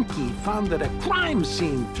pinky found at a crime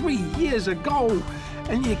scene 3 years ago,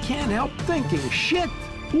 and you can't help thinking, shit,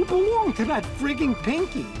 who belonged to that frigging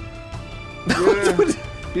pinky? Yeah,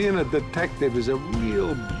 being a detective is a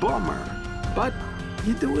real bummer, but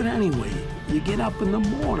you do it anyway. You get up in the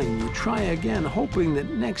morning, you try again, hoping that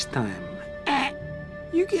next time,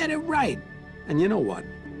 you get it right. And you know what?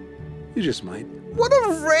 You just might. What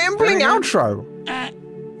a rambling outro.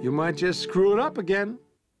 You might just screw it up again.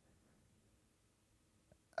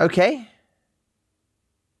 Okay.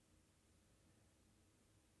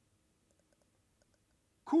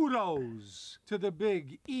 Kudos to the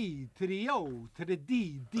big E to the O to the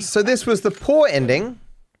D. So this was the poor ending.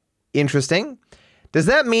 Interesting. Does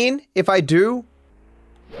that mean if I do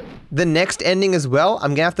the next ending as well,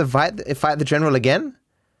 I'm gonna have to fight the general again?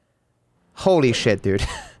 Holy shit, dude.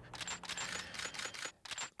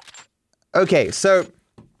 Okay, so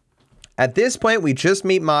at this point we just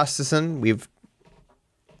meet Masterson.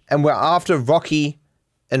 And we're after Rocky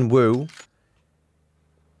and Wu.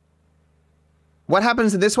 What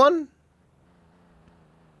happens in this one?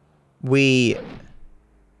 We...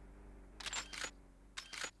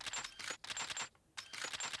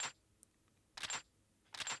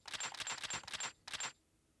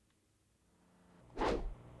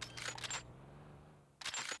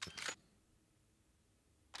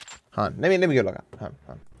 Hold on, let me go look up. Hold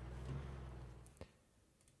on.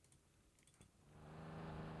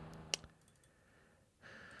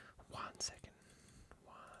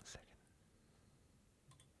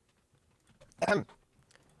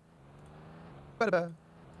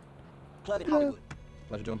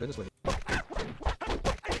 Pleasure doing business with you.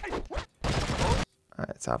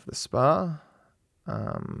 Alright, it's after the spa.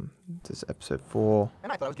 This is episode 4.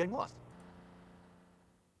 And I thought I was getting lost.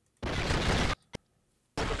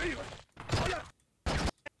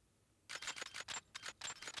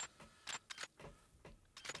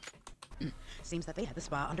 Seems that they had the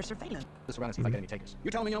spa under surveillance. Just around and see if I get any takers.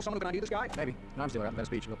 You telling me you know someone who can ID this guy? Maybe. An arms dealer out in Venice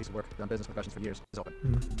Beach. Real piece of work. Done business professions for years. It's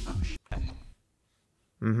open. Oh, shit.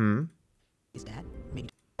 Mm-hmm. Is that maybe?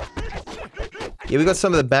 Yeah, we got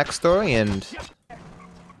some of the backstory and...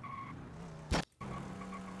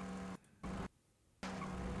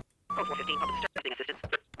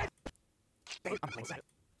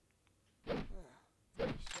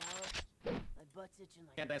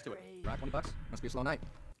 Can't dance to it. Rock $20? Must be a slow night.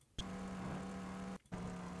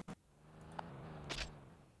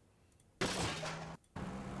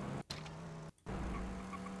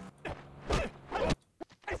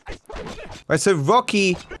 Right, so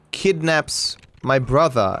Rocky kidnaps my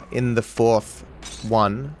brother in the 4th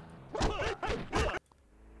one.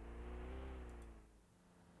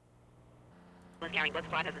 Carrying blood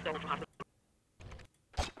squad has been stolen from hospital.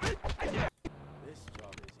 This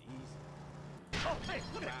job is easy. Oh, hey,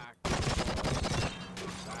 look at that.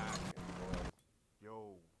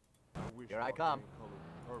 Yo, here I come.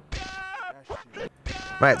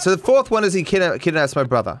 Right, so the 4th one is he kidnaps my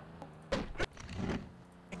brother.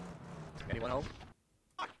 Anyone home?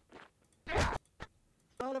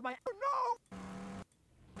 Out of my no!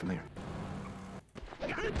 Come here.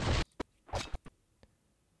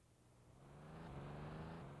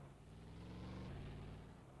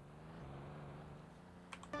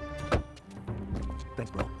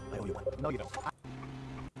 Thanks, bro. I owe you one. No, you don't.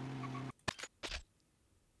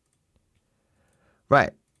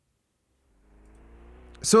 Right.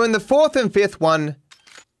 So in the 4th and 5th one,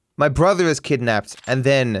 my brother is kidnapped, and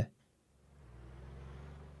then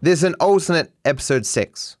there's an alternate episode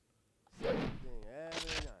 6.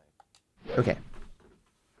 Okay.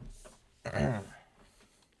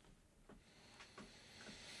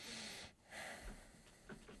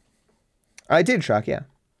 I did, Shark, yeah.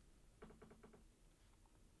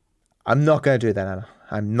 I'm not going to do that, Anna.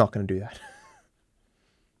 I'm not going to do that.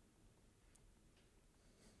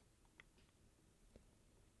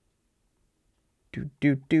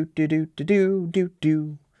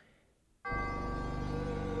 Do.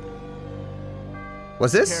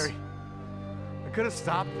 What's this? Carrie, I could have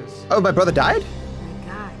stopped this. Oh, my brother died? My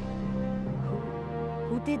God.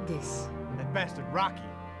 Who did this? That bastard Rocky.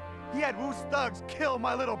 He had Wu's thugs kill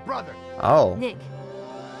my little brother. Oh. Nick,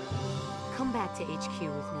 come back to HQ with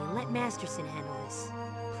me and let Masterson handle this.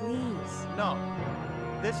 Please. No.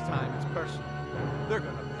 This time it's personal. They're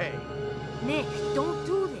gonna pay. Nick, don't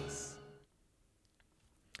do this.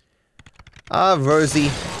 Rosie.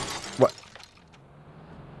 What?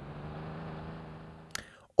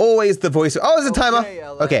 Always the voice. Oh, there's a timer.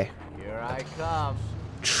 Okay. Here I come.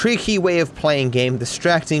 Tricky way of playing game,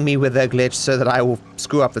 distracting me with a glitch so that I will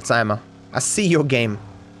screw up the timer. I see your game.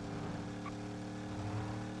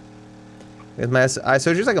 With my eye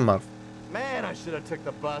surgery's like a month. Man, I should have took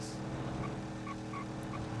the bus.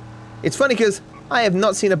 It's funny because I have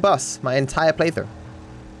not seen a bus my entire playthrough.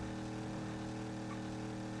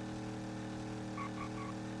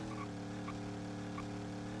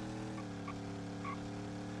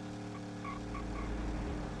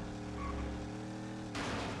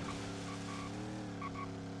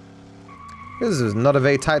 This is not a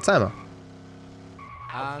very tight timer.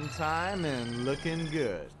 On time and looking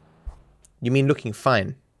good. You mean looking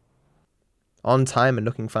fine? On time and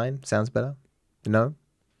looking fine? Sounds better? No?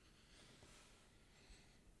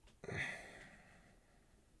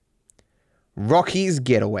 Rocky's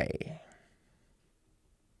Getaway.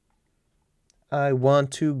 I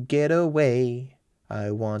want to get away.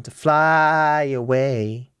 I want to fly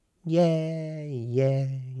away. Yeah, yeah,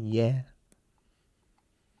 yeah.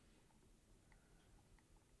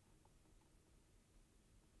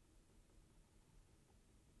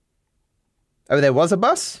 Oh, there was a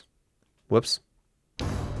bus? Whoops.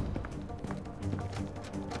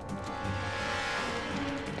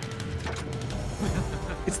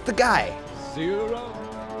 It's the guy. Zero.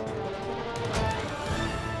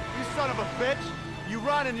 You son of a bitch! You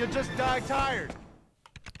run and you'll just die tired.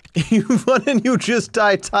 You run and you just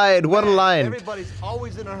die tired. What a line. Everybody's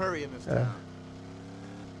always in a hurry in this town.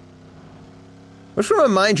 Which will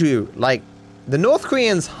remind you, like, the North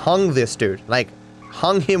Koreans hung this dude. Like,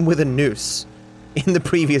 hung him with a noose in the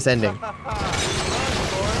previous ending.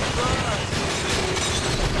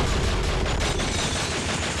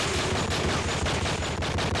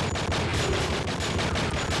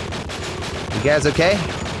 You guys okay?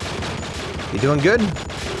 You doing good?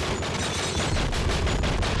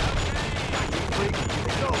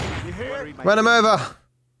 Run him over!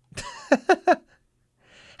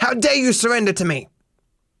 How dare you surrender to me?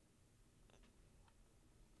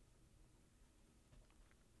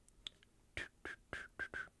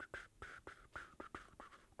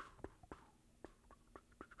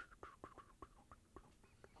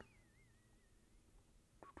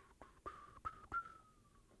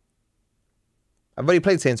 I've already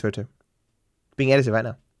played Saints Row 2. Being edited right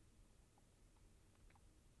now.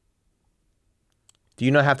 Do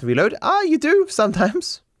you not have to reload? Ah, you do,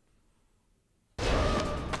 sometimes.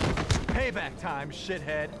 Payback time,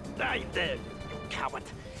 shithead. I did, coward.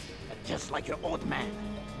 Just like your old man.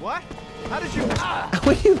 What? How did you...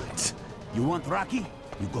 What? You want Rocky?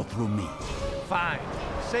 You go through me. Fine.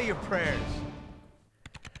 Say your prayers.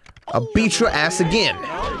 I'll beat your ass again.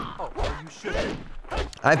 Oh, you should.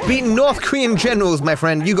 I've beaten North Korean generals, my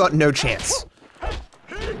friend. You got no chance.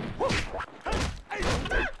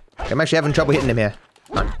 I'm actually having trouble hitting him here.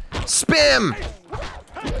 Spam!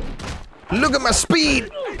 Look at my speed!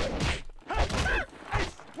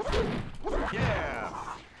 Yeah.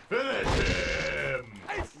 Finish him.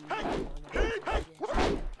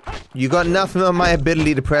 You got nothing on my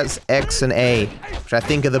ability to press X and A, which I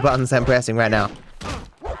think are the buttons I'm pressing right now.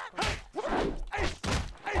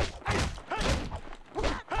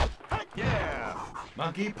 Yeah.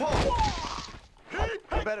 Monkey pull.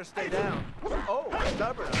 You better stay down. Oh,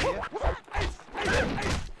 stubborn, are you?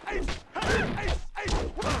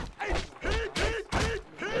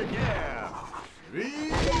 Yeah.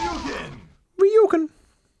 Ryugen. Ryugen.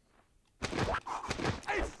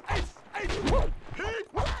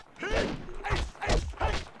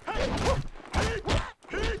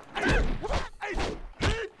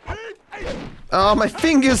 Oh, my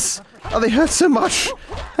fingers! Oh, they hurt so much.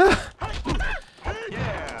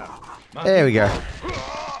 There we go.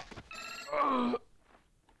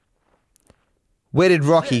 Where did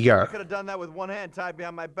Rocky go? I could have done that with one hand tied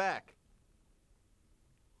behind my back.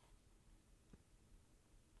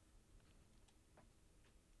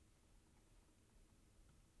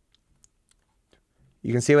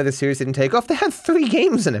 You can see why the series didn't take off. They had 3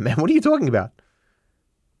 games in it, man. What are you talking about?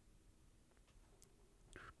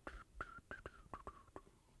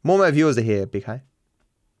 More of my viewers are here, Big High.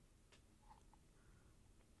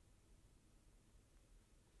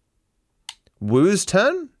 Wu's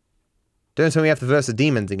turn? Don't tell me we have to verse the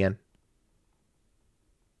demons again.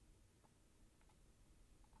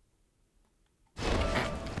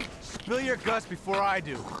 Spill your guts before I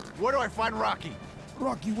do. Where do I find Rocky?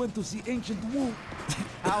 Rocky went to see Ancient Wu.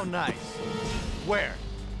 How nice. Where?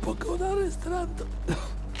 Pagoda Restaurant.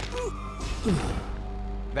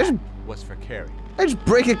 That was for Carrie. I just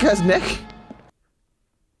break a guy's neck?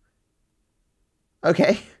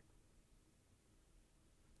 Okay.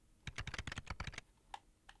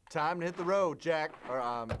 Time to hit the road, Jack.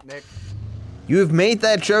 Or, Nick. You've made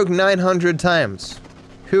that joke 900 times.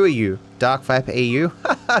 Who are you?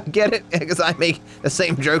 DarkViperAU? Get it? Because I make the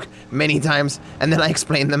same joke many times, and then I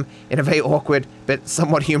explain them in a very awkward, but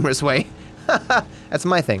somewhat humorous way. That's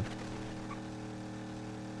my thing.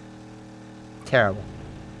 Terrible.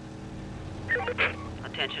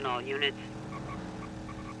 Attention all units.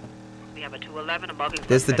 We have a 211 above.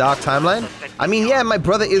 There's the dark timeline? I mean, yeah, my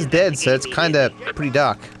brother is dead, so it's kinda pretty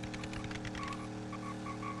dark.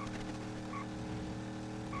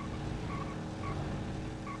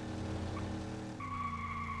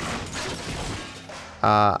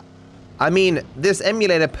 I mean, this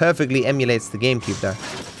emulator perfectly emulates the GameCube though,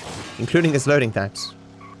 including its loading times.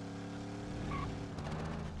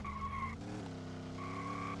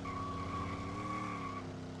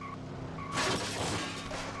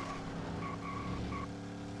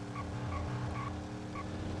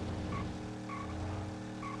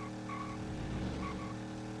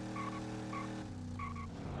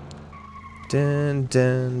 Dun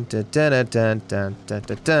dun dun dun dun dun dun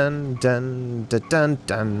dun dun dun dun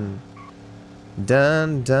dun.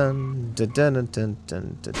 Dun dun dun dun dun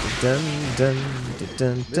dun dun dun dun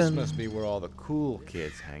dun. This must be where all the cool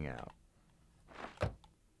kids hang out.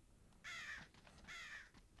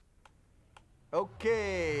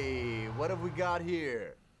 Okay, what have we got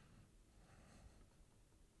here?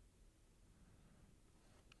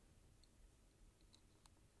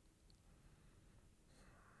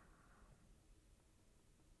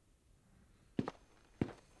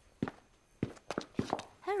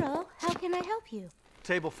 Hello, how can I help you?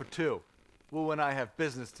 Table for 2. Wu and I have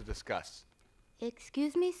business to discuss.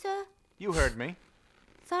 Excuse me, sir? You heard me.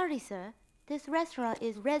 Sorry, sir. This restaurant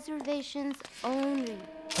is reservations only.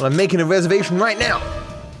 Well, I'm making a reservation right now.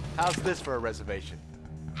 How's this for a reservation?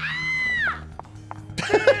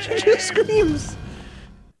 She just screams.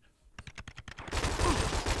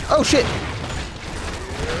 Oh shit!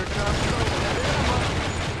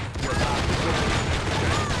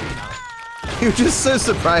 You're just so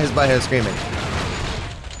surprised by her screaming.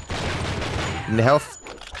 And health.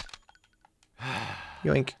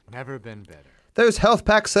 Yoink. Never been better. Those health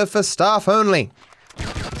packs are for staff only.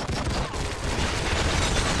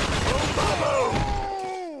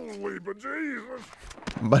 Holy bejesus!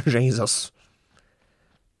 But Jesus.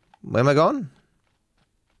 Where am I going?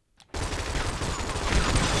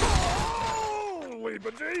 Holy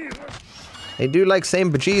bejesus! They do like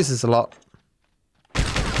saying bejesus a lot. The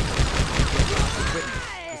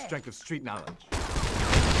strength of street knowledge.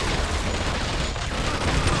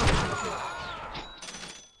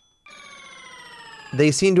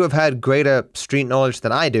 They seem to have had greater street knowledge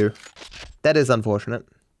than I do. That is unfortunate.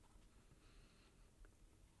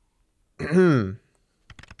 Oh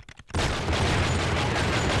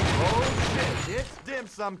shit, it's dim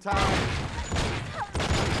sometime.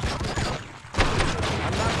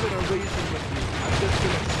 I'm not gonna reason with you. I'm just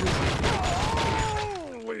gonna shoot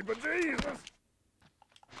you. Holy bejesus!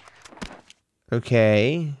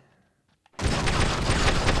 Okay.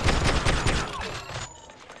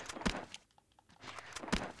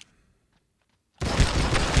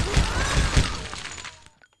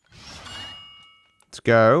 Let's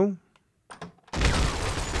go.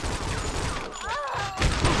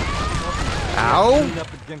 Ow! Lean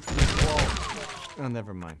up against this wall. Oh,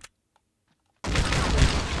 never mind.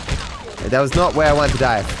 That was not where I wanted to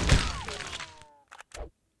dive.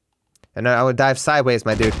 And no, I would dive sideways,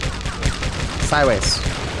 my dude. Sideways.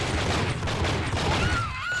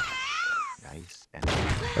 Nice.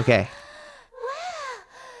 Okay.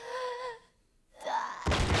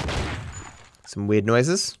 Some weird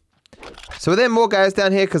noises. So were there more guys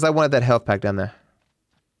down here? Because I wanted that health pack down there.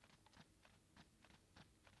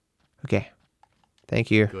 Okay. Thank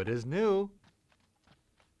you. Good as new.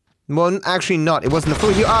 Well, actually not. It wasn't a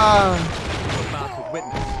full heal. Ah! We're about to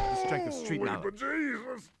witness the strength of street knowledge.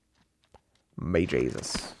 Jesus. May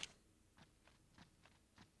Jesus.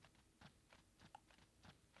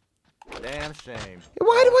 Damn shame.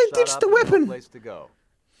 Why do I Shut ditch up the and no weapon? place to go.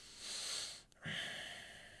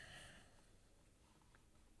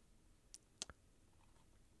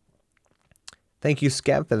 Thank you,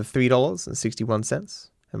 Scab, for the $3.61.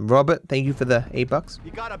 And Robert, thank you for the $8.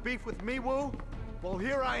 You got a beef with me, Wu? Well,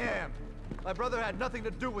 here I am. My brother had nothing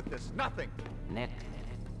to do with this. Nothing. Nick,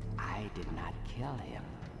 I did not kill him.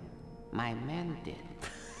 My men did.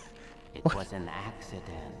 It was an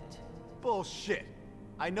accident. Bullshit.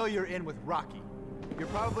 I know you're in with Rocky. You're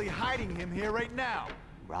probably hiding him here right now.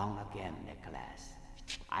 Wrong again, Nicholas.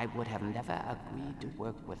 I would have never agreed to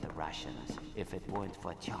work with the Russians if it weren't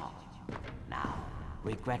for Chong. Now,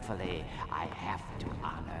 regretfully, I have to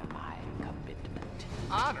honor my commitment.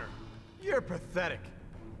 Honor? You're pathetic.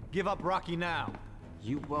 Give up Rocky now.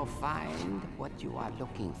 You will find what you are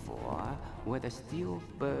looking for where the steel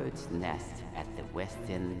bird's nest at the west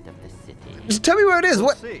end of the city. Just tell me where it is. We'll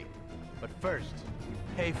What? see. But first, you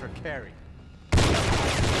pay for carry.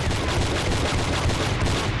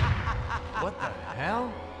 What the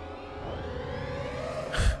hell?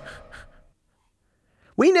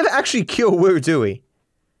 We never actually kill Wu, do we?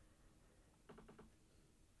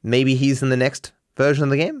 Maybe he's in the next version of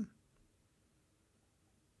the game?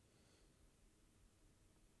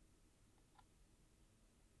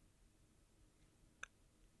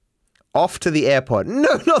 Off to the airport.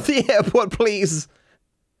 No, not the airport, please.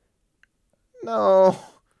 No.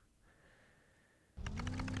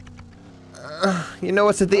 You know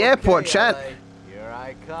what's at the airport, chat? Here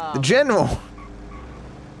I come. The general.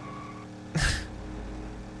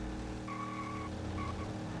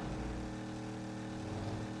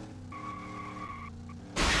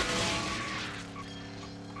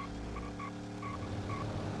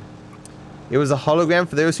 It was a hologram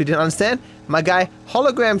for those who didn't understand. My guy,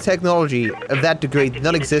 hologram technology of that degree did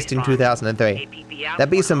not exist in 2003.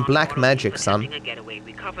 That'd be some black magic, son. A getaway,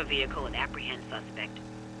 recover vehicle and apprehend suspect.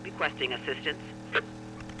 Requesting assistance.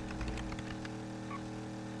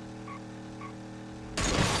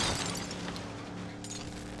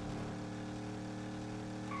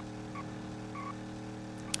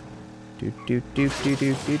 Do do do do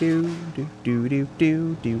do do do do do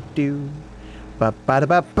do do do. Ba ba da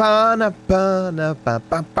ba ba na ba na ba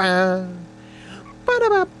ba ba. Ba da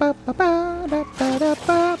ba ba ba ba da ba da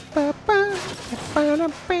ba ba ba ba da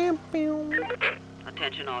bam bam.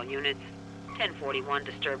 Attention all units. 1041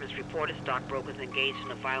 disturbance reported. Stockbrokers engaged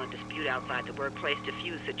in a violent dispute outside the workplace.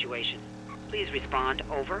 Diffuse situation. Please respond.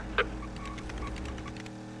 Over.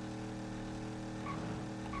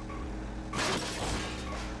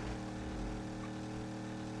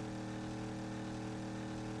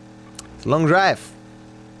 It's a long drive.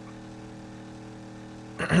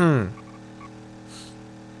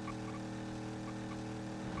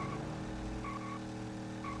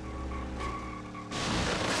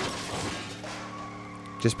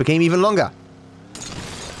 Just became even longer.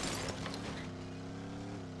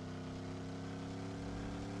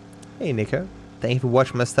 Hey, Nico. Thank you for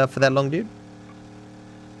watching my stuff for that long, dude.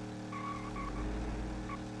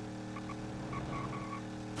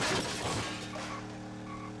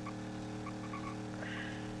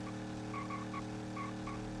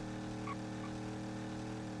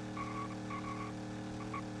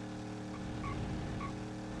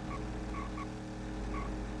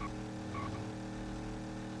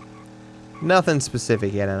 Nothing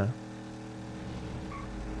specific yet, Anna.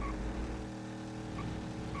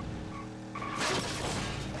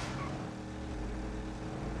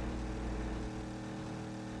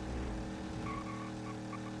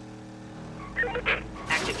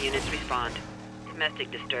 Active units respond.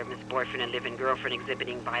 Domestic disturbance, boyfriend and live-in girlfriend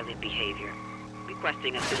exhibiting violent behavior.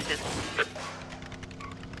 Requesting assistance.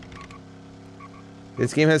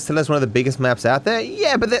 This game has still has one of the biggest maps out there?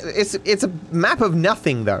 Yeah, but it's a map of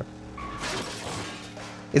nothing, though.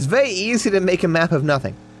 It's very easy to make a map of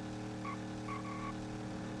nothing.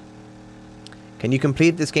 Can you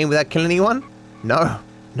complete this game without killing anyone? No.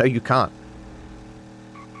 No, you can't.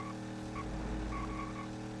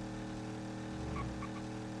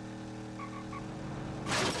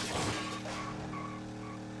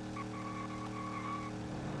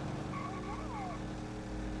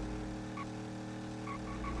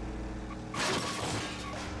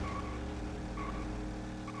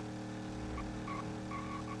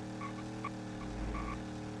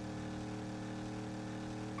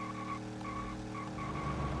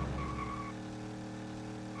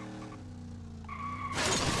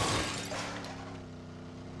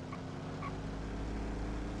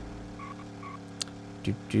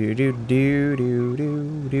 Do do do do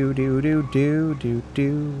do do do do do do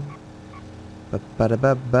do. Ba ba da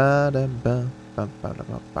ba ba da ba ba ba da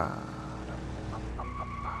ba ba.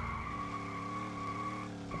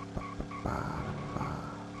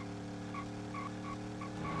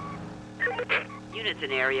 Units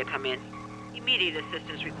in area come in. Immediate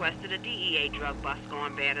assistance requested. A DEA drug bust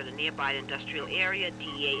gone bad at a nearby industrial area.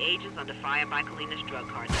 DEA agents under fire by Kalina's drug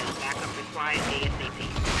cartel. Backup required ASAP.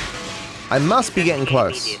 I must be getting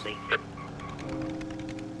close.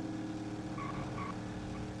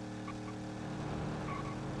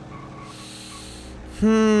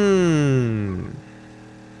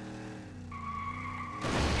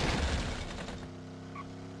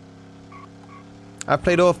 I've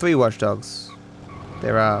played all 3 Watch Dogs.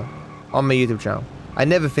 They're on my YouTube channel. I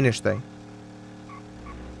never finished though.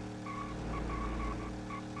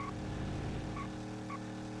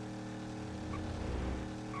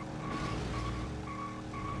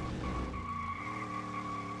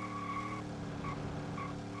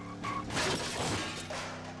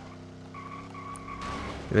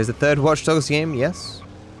 There is a 3rd Watch Dogs game, yes.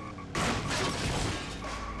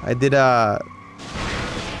 I did a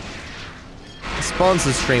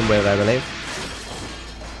sponsor stream with it, I believe.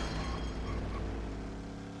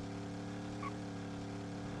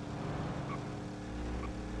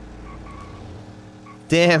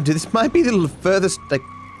 Damn, dude, this might be the furthest, like,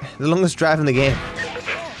 the longest drive in the game.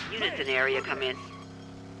 Units in area come in.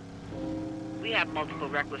 We have multiple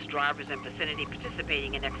reckless drivers in vicinity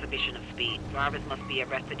participating in exhibition of speed. Drivers must be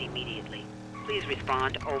arrested immediately. Please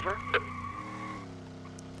respond. Over.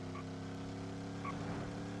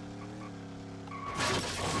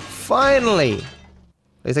 Finally!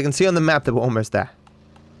 At least I can see on the map that we're almost there.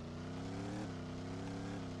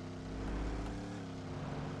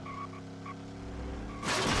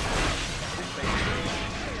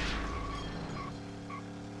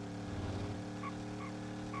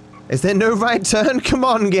 Is there no right turn? Come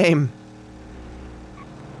on, game.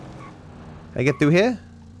 Can I get through here?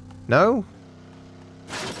 No?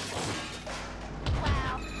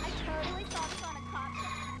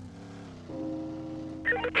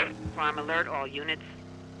 Crime alert, all units.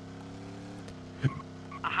 A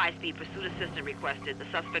high-speed pursuit assistant requested. The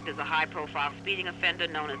suspect is a high-profile speeding offender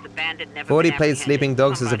known as the Bandit. Never 40 been Played apprehended. Sleeping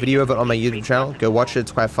Dogs. There's a video of it on my YouTube channel. Go watch it.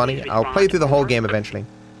 It's quite funny. I'll play through the whole game eventually.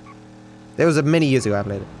 There was many years ago I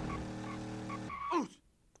played it.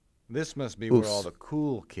 This must be Oof. where all the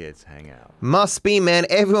cool kids hang out. Must be, man.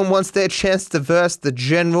 Everyone wants their chance to verse the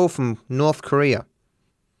general from North Korea.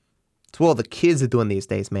 It's what all the kids are doing these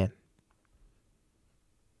days, man.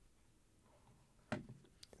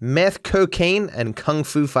 Meth, cocaine, and kung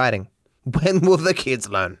fu fighting. When will the kids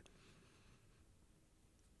learn?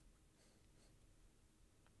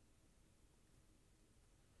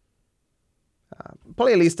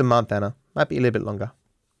 Probably at least a month, Anna. Might be a little bit longer.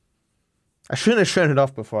 I shouldn't have shown it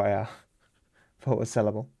off before I thought it was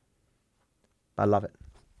sellable. I love it.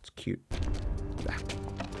 It's cute.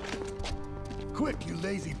 Quick, you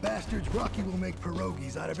lazy bastards. Rocky will make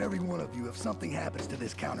pierogies out of every one of you if something happens to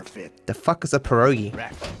this counterfeit. The fuck is a pierogi?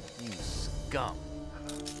 You scum.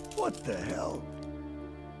 What the hell?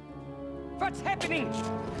 What's happening?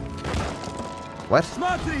 What?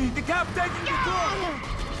 Smarty, decapitating the door!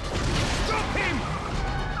 Stop him!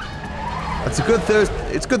 It's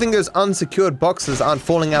a good thing those unsecured boxes aren't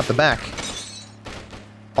falling out the back.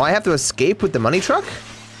 Oh, I have to escape with the money truck?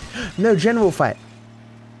 No general fight.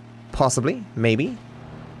 Possibly, maybe.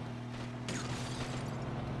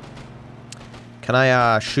 Can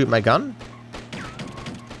I shoot my gun?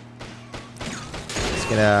 Just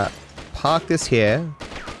gonna park this here.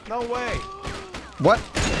 No way. What?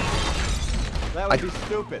 That would be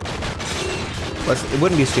stupid. Well, it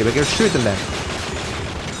wouldn't be stupid. Go shoot them then.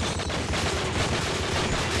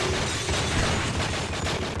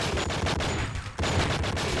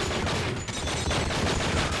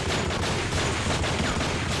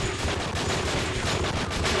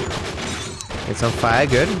 It's on fire,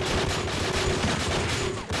 good.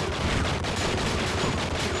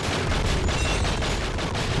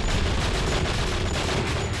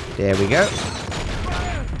 There we go.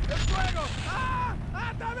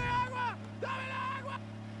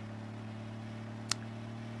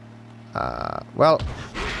 Well,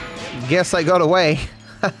 guess I got away.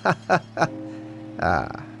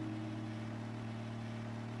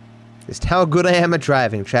 Just how good I am at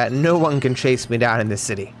driving, chat. No one can chase me down in this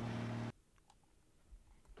city.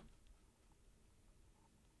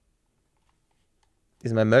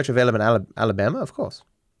 Is my merch available in Alabama? Of course.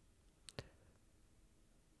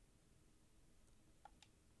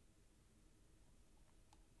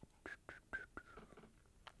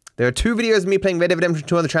 There are 2 videos of me playing Red Dead Redemption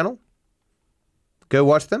 2 on the channel. Go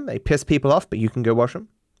watch them. They piss people off, but you can go watch them.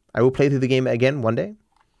 I will play through the game again one day.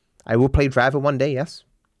 I will play Driver one day, yes.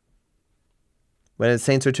 When is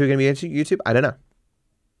Saints Row 2 going to be on YouTube? I don't know.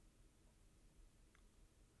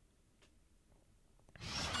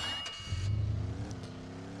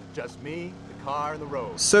 Just me, the car, and the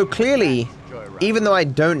road. So clearly, even though I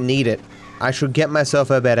don't need it, I should get myself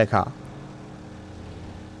a better car.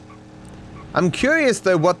 I'm curious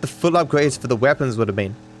though what the full upgrades for the weapons would have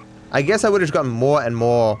been. I guess I would have gotten more and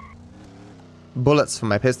more bullets for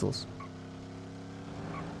my pistols.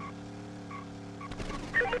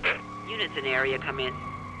 Units in area come in.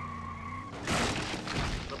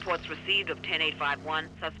 Reports received of 10851.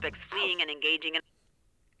 Suspects fleeing and engaging in...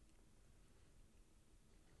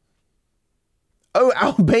 Oh,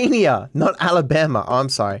 Albania, not Alabama. Oh, I'm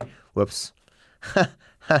sorry. Whoops.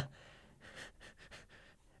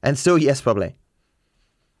 And still, yes, probably.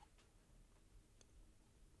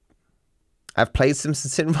 I've played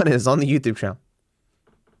Simpsons Sin Run. It is on the YouTube channel.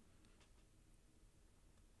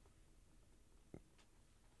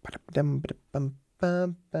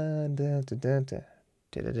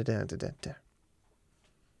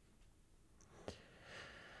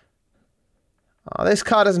 Oh, this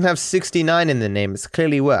car doesn't have 69 in the name. It's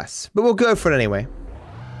clearly worse. But we'll go for it anyway.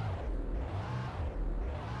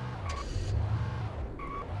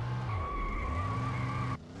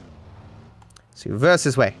 So reverse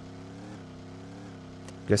this way.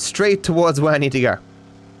 Go straight towards where I need to go.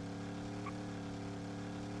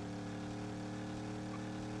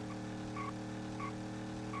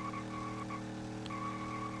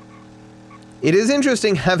 It is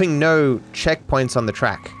interesting having no checkpoints on the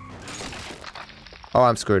track. Oh,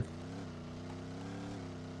 I'm screwed.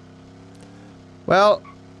 Well,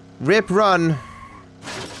 rip run.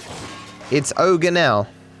 It's Ogre now.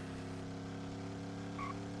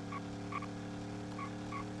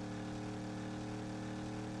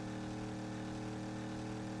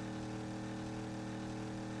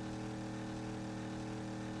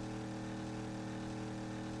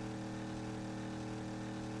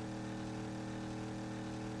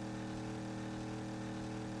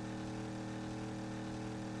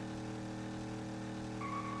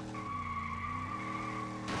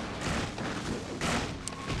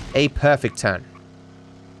 A perfect turn.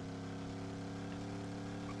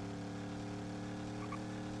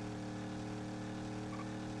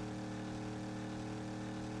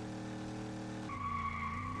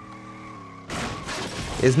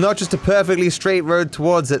 It's not just a perfectly straight road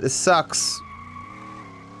towards it. This sucks.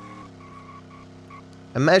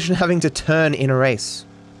 Imagine having to turn in a race.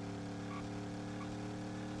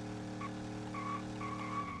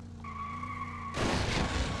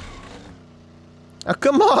 Oh,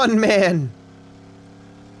 come on, man!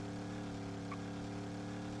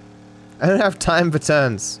 I don't have time for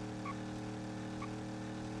turns.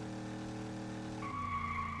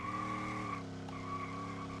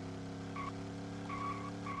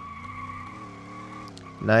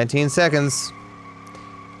 "19 seconds.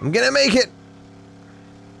 I'm gonna make it.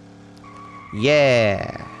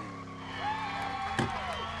 Yeah.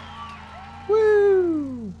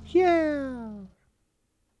 Woo. Yeah.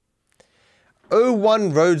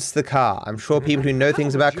 01 roads the car. I'm sure people who know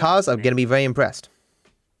things about cars are gonna be very impressed.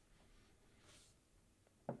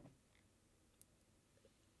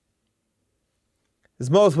 There's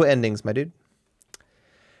multiple endings, my dude.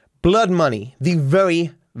 Blood Money, the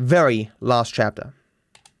very, very last chapter.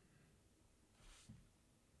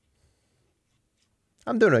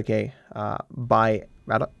 I'm doing okay. Bye,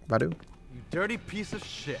 Radu. You dirty piece of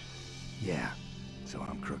shit. Yeah, so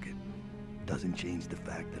I'm crooked. Doesn't change the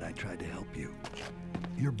fact that I tried to help you.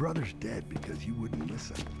 Your brother's dead because you wouldn't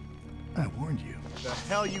listen. I warned you. The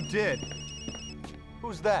hell you did.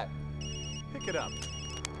 Who's that? Pick it up.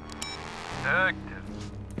 Detective,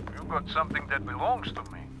 you got something that belongs to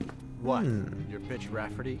me. What? Your bitch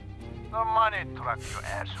Rafferty? The money truck, you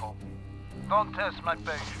asshole. Don't test my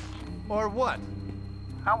patience. Or what?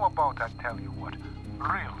 How about I tell you what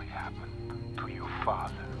really happened to your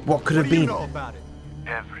father? What could have What do you been? know about it?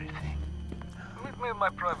 Everything. Meet me in my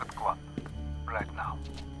private club. Right now.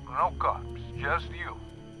 No cops, just you.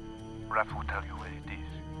 Raph will tell you where it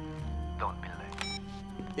is. Don't be late.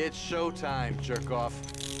 It's showtime, jerk off.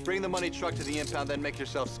 Bring the money truck to the impound, then make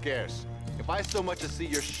yourself scarce. If I so much as see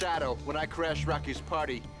your shadow when I crash Rocky's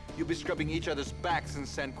party, you'll be scrubbing each other's backs in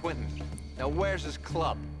San Quentin. Now where's his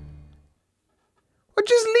club? Well,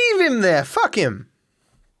 just leave him there. Fuck him.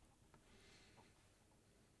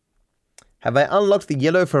 Have I unlocked the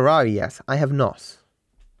yellow Ferrari yet? I have not.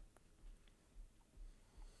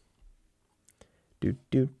 Do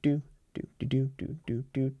do do do do do do do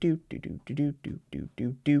do do do do do do do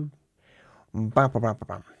do do. Bam bam bam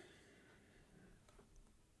bam.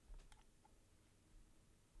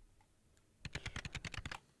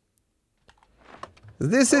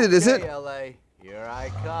 This it, is it? LA, here I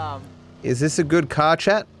come. Is this a good car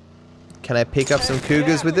chat? Can I pick up some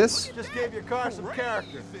cougars with this? Just gave your car some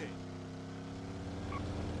character.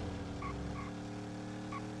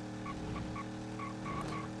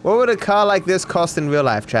 What would a car like this cost in real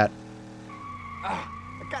life, chat? I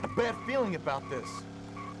got a bad feeling about this.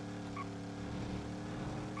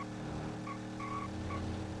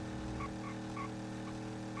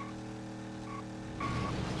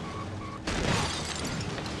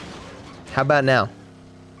 How about now?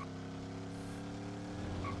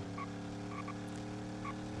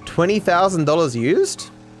 $20,000 used?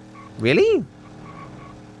 Really?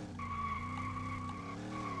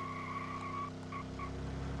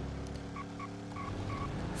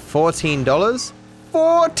 $14?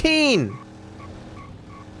 14! Damn,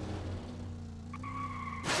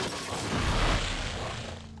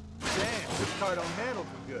 this car don't handle too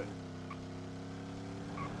good.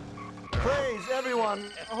 Praise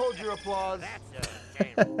everyone. I'll hold your applause.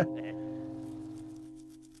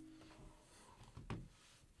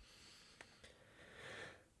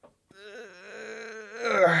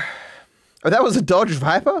 Oh, that was a Dodge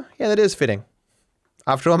Viper? Yeah, that is fitting.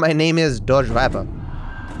 After all, my name is Dodge Viper.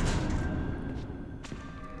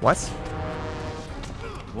 What?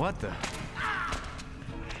 What the?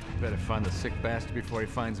 Better find the sick bastard before he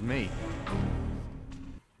finds me.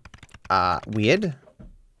 Weird.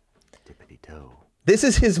 This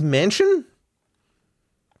is his mansion?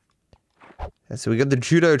 So we got the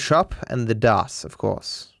judo chop and the das, of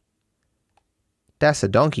course. That's a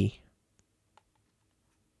donkey.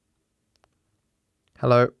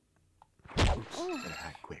 Hello. Oops, better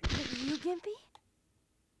hide quick. You, Gimpy?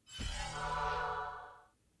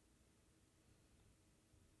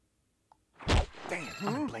 Damn,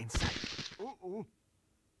 I'm in plain sight.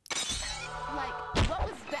 Like, what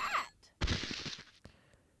was that?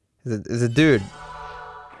 Is a dude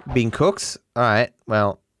being cooked? Alright,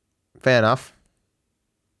 well, fair enough.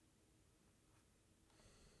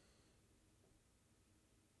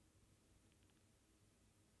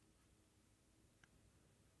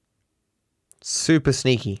 Super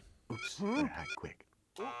sneaky. Oops, better hide quick.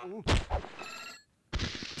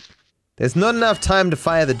 There's not enough time to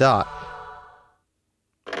fire the dart.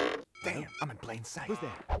 Damn, I'm in plain sight. Who's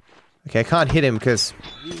that? Okay, I can't hit him because...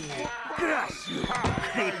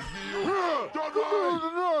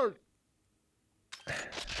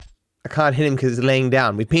 I can't hit him because he's laying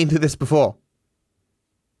down. We've been through this before.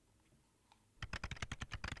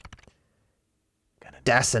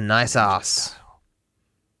 That's a nice ass.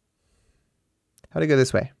 How do I go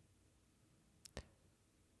this way?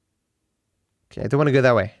 Okay, I don't want to go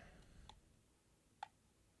that way.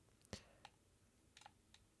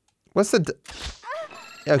 What's the...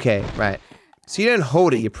 Okay, right. So you don't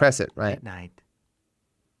hold it, you press it, right? Good night.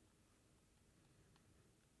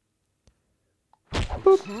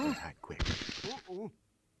 Boop. Right, quick. Boop.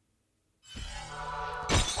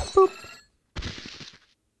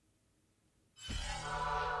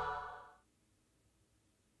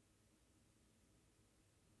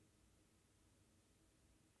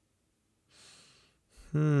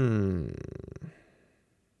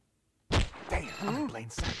 Damn, I'm in plain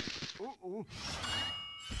sight.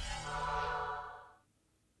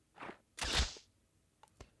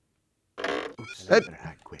 Oops, better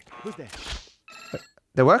act quick. Who's there?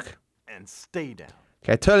 They work? And stay down.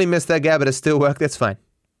 Okay, I totally missed that guy, but it still worked. That's fine.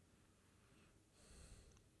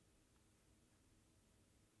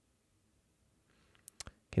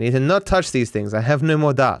 Can either not touch these things. I have no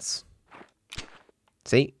more darts.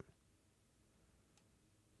 See?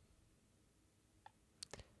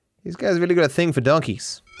 These guys really got a thing for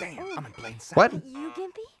donkeys. Damn, I'm in plain sight. What? You,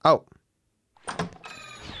 Gimpy? Oh.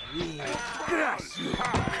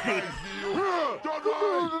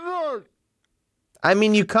 I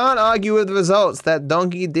mean, you can't argue with the results. That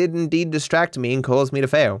donkey did indeed distract me and cause me to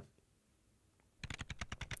fail.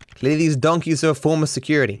 Clearly these donkeys are a form of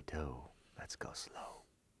security. Let's go slow.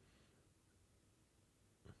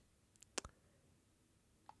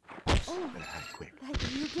 Better act quick.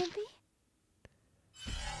 That you, Gimpy?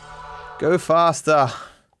 Go faster.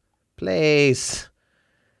 Please.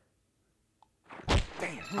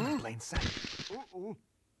 Damn, I'm in plain sight.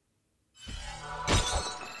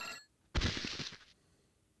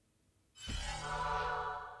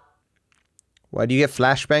 Why do you get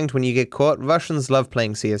flashbanged when you get caught? Russians love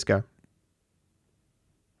playing CSGO.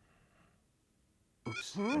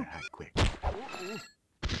 Oops, better act quick.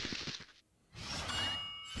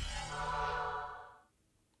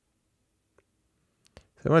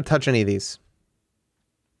 I don't want to touch any of these.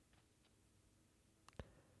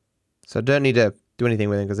 So I don't need to do anything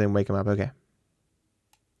with him because they didn't wake him up. Okay.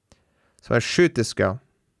 So I shoot this girl.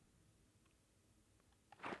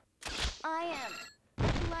 I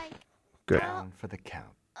am like. Good. Down for the count.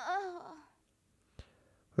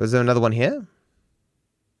 Was there another one here?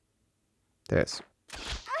 There is.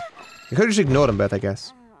 You could have just ignored them both, I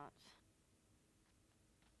guess.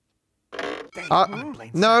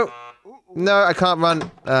 No. No, I can't run.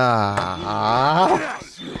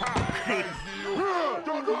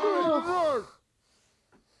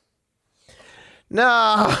 No,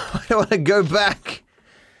 I don't want to go back.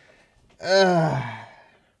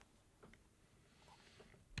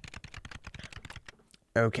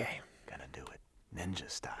 Okay. Gonna do it. Ninja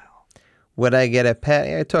style. Would I get a pet?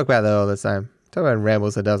 Yeah, I talk about that all the time. Talk about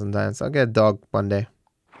rambles a dozen times. I'll get a dog one day.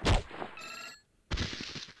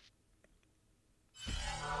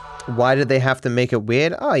 Why did they have to make it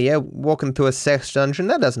weird? Oh yeah, walking through a sex dungeon,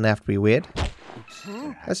 that doesn't have to be weird.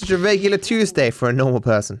 That's just a regular Tuesday for a normal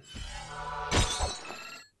person.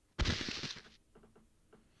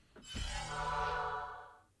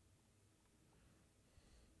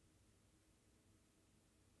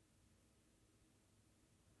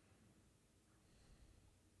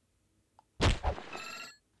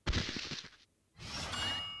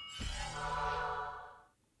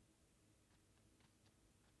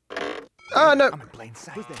 Oh no! I'm in plain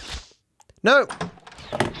sight. Who's there? No!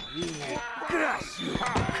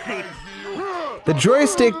 The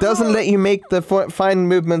joystick doesn't let you make the fine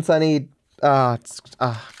movements I need. God.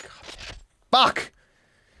 Fuck!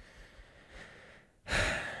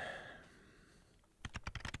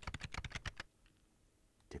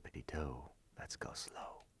 Tippity toe. Let's go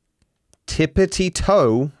slow. Tippity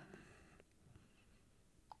toe?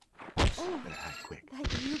 Better act quick.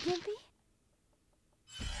 That you, Gimpy?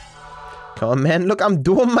 Come on, man. Look, I'm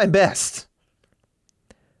doing my best.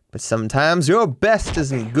 But sometimes your best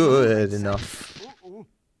isn't good enough.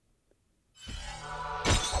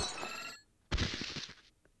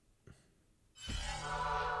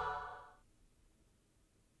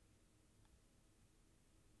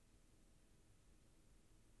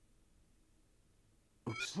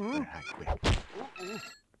 Oops, better act quick.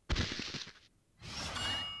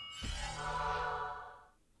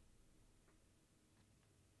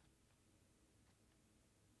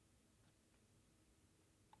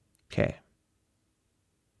 Okay.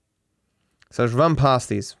 So let's run past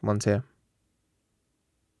these ones here.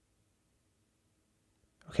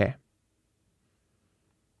 Okay.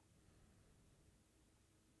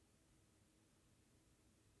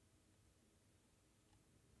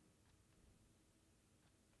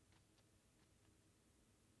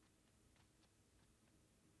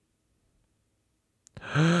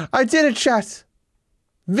 I did it, chat!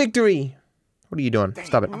 Victory! What are you doing?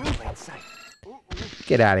 Stop it.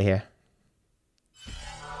 Get out of here.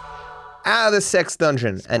 Out of the sex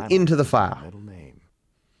dungeon and into the fire.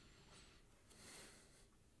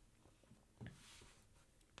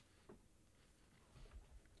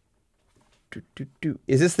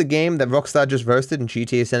 Is this the game that Rockstar just roasted in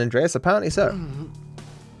GTA San Andreas? Apparently so.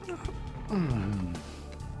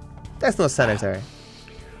 That's not sanitary.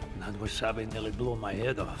 That wasabi nearly blew my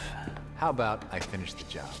head off. How about I finish the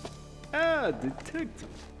job? Ah, detective.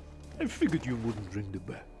 I figured you wouldn't ring the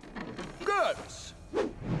bell. Goods!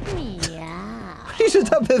 Meow. He's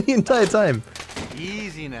just up there the entire time.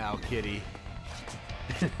 Easy now, kitty.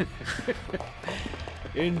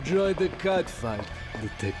 Enjoy the cat fight,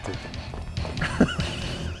 detective.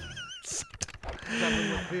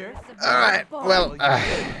 Alright, well,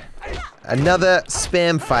 another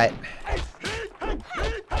spam fight.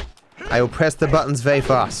 I will press the buttons very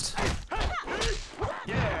fast.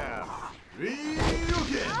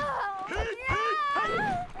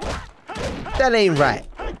 That ain't right.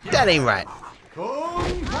 That ain't right.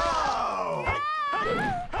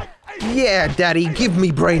 Yeah, daddy, give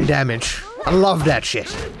me brain damage. I love that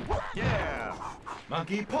shit. Yeah.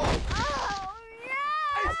 Monkey paw.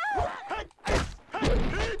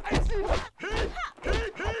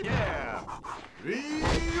 Yeah.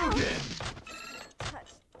 Ryugen.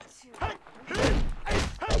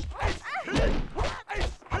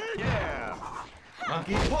 Yeah.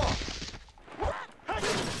 Monkey paw.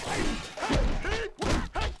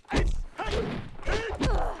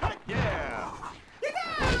 Yeah.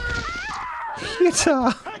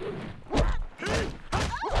 Guitar.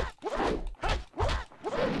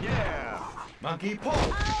 Yeah. Monkey paw.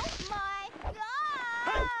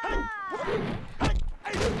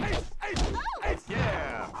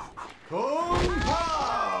 Yeah. Kung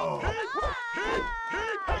Pao.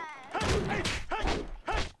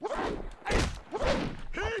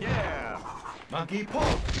 Yeah. Monkey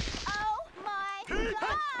paw.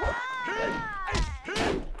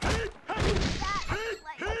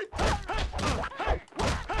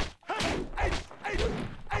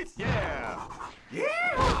 Yeah. Yeah.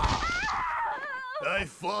 I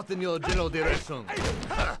fought in your general direction.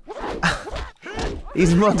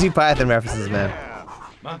 These Monty Python references, man.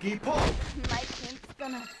 Monkey paw. My pimp's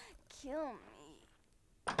gonna kill me.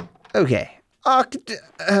 Okay.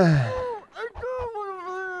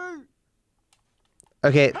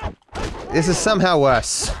 Okay. This is somehow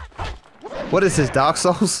worse. What is this, Dark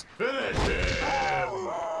Souls?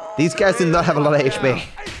 These guys do not have a lot of HP.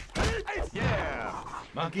 Yeah.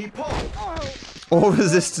 Monkey paw. Or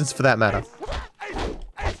resistance, for that matter.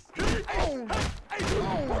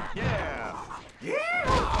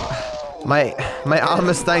 My arm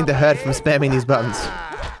is starting to hurt from spamming these buttons.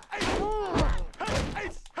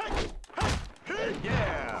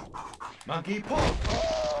 Yeah. Monkey paw.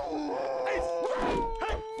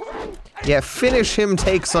 Yeah, finish him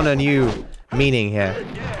takes on a new meaning here.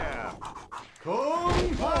 Yeah.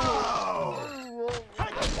 Kung Pao.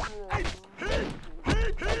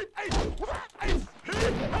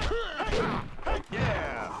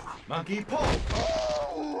 Yeah. Monkey paw.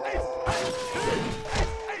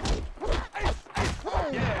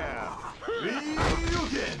 Yeah.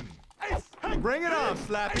 Ryugen. Bring it on,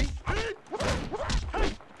 Slappy.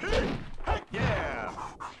 Yeah.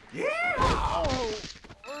 Yeah.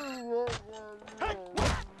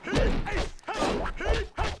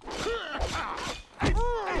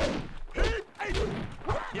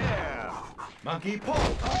 Yeah. Monkey paw.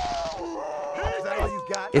 Is that all you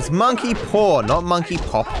got? It's monkey paw, not monkey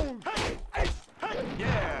pop.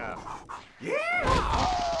 Yeah. Yeah.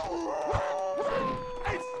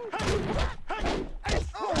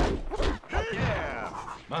 Yeah.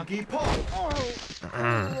 Monkey paw.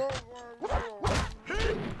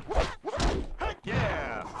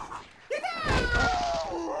 Yeah.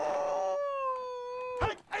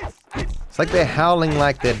 It's like they're howling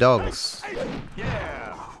like they're dogs.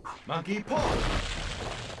 Yeah. Monkey paw.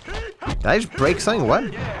 Did I just break something?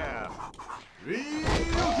 What? Yeah.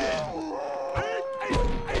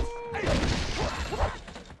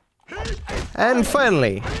 And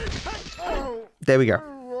finally, there we go.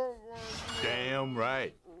 Damn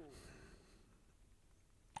right.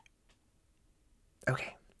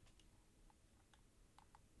 Okay.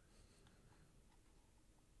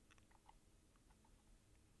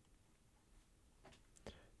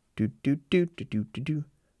 Do.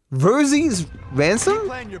 Rosie's ransom? Keep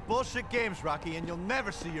playing your bullshit games, Rocky, and you'll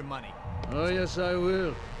never see your money. Oh, yes, I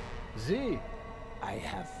will. Z. I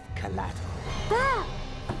have collateral.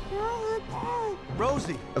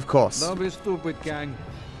 Rosie. Of course. Don't be stupid, Kang.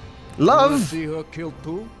 Love? You wanna see her killed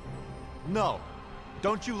too? No.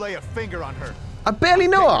 Don't you lay a finger on her. I barely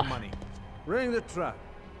know her. Money. Bring the truck.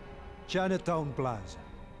 Chinatown Plaza.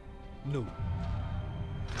 No.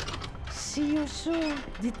 See you soon,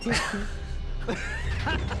 detective.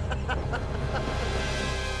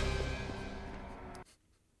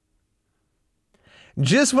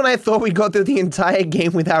 Just when I thought we got through the entire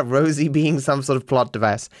game without Rosie being some sort of plot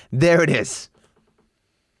device, there it is.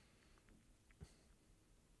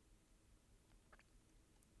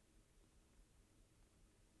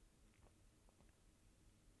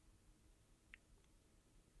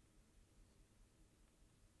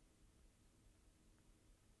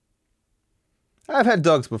 I've had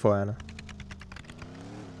dogs before, Anna.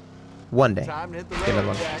 One day. Time to hit the Get another road,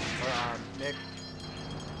 one. Jack. Nick.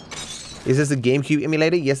 Is this a GameCube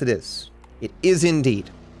emulator? Yes, it is. It is indeed.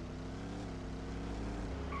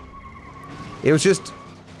 It was just...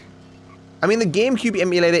 I mean, the GameCube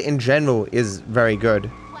emulator in general is very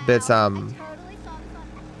good. But, I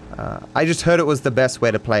just heard it was the best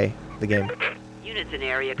way to play the game. Units in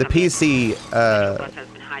area The PC, bus has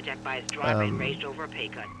been hijacked by its driver and raised over a pay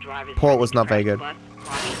cut. Drivers port was not very good. bus,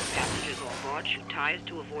 bodies, passengers on board, shoot tires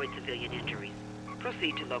to avoid civilian injuries.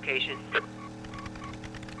 Proceed to location.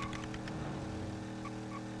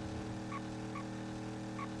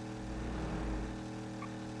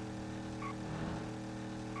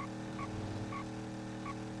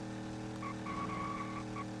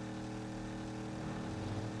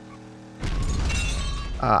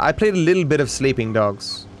 I played a little bit of Sleeping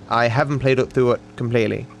Dogs. I haven't played it through it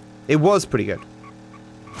completely. It was pretty good.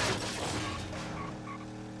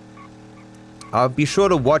 I'll be sure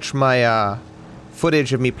to watch my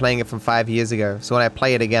footage of me playing it from 5 years ago, so when I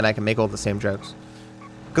play it again, I can make all the same jokes.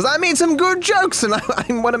 Because I made some good jokes, and I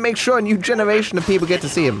want to make sure a new generation of people get to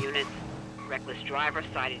see them. Reckless driver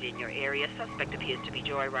sighted in your area. Suspect appears to be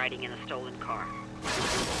joyriding in a stolen car.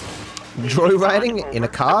 Joyriding in a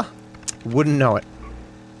car? Wouldn't know it.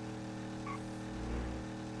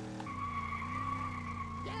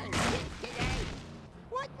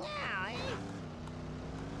 What now, eh?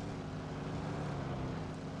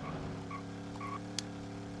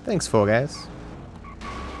 Thanks, Four Guys.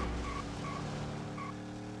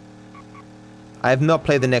 I have not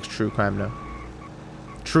played the next True Crime, no.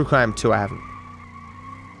 True Crime 2, I haven't.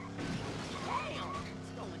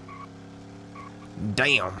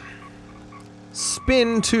 Damn.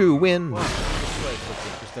 Spin to win. Well, this place looks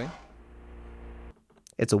interesting.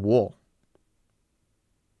 It's a wall.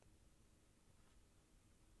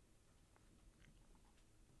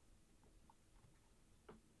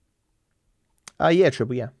 Yeah,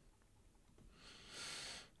 Triple, yeah.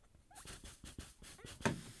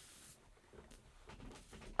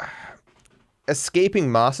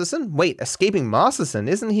 Escaping Masterson? Wait, Escaping Masterson?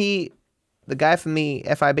 Isn't he the guy from the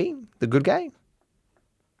FIB? The good guy?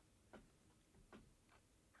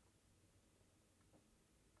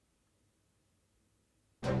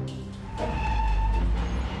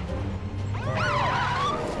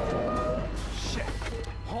 Shit.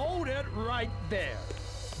 Hold it right there.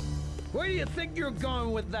 Where do you think you're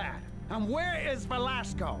going with that? And where is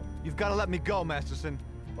Velasco? You've got to let me go, Masterson,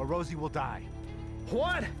 or Rosie will die.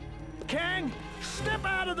 What? Kang, step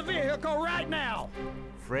out of the vehicle right now!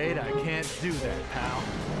 Afraid I can't do that, pal.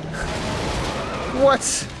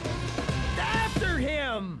 What? After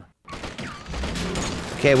him!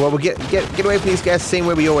 Okay, well, we'll get away from these guys the same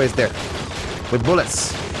way we always do. With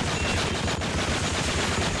bullets.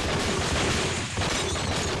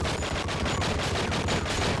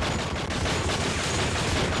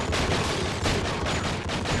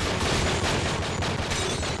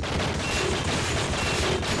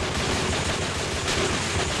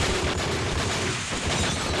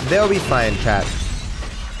 They'll be fine, chat.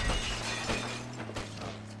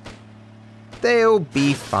 They'll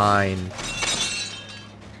be fine.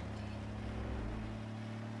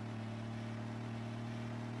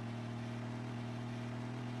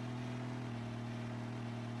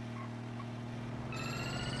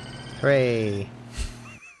 Hooray.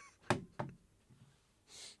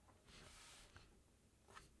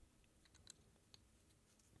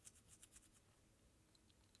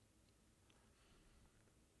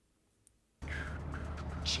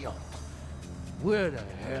 Chill. Where the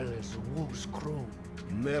hell is the Wolf's crew?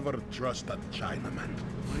 Never trust a Chinaman.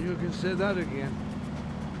 Well, you can say that again.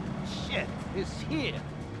 Shit, it's here.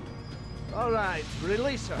 All right,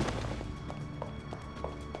 release her.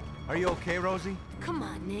 Are you okay, Rosie? Come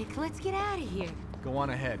on, Nick, let's get out of here. Go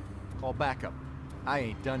on ahead. Call backup. I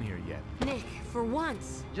ain't done here yet. Nick, for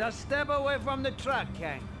once. Just step away from the truck,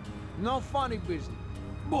 Kang. No funny business.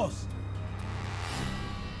 Boss.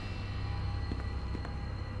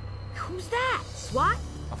 Who's that? SWAT?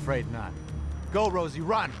 Afraid not. Go, Rosie,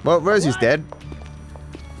 run! Well, Rosie's dead.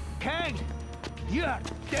 Kang, You're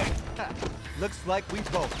dead. Looks like we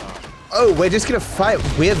both are. Oh, we're just gonna fight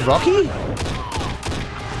with Rocky?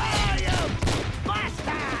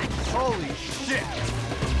 Holy shit!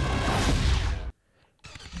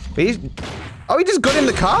 Oh, he just got in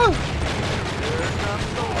the car?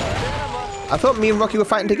 I thought me and Rocky were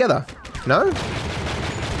fighting together. No?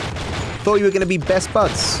 Thought you were gonna be best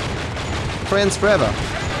buds. Friends forever.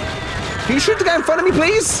 Can you shoot the guy in front of me,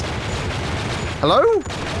 please? Hello?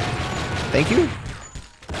 Thank you.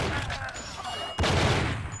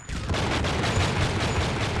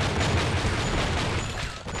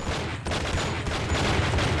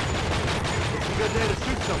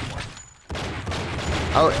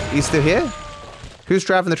 Oh, he's still here? Who's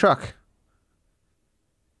driving the truck?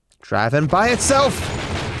 Driving by itself!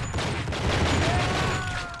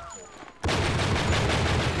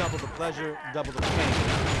 Double the pleasure, double the pain.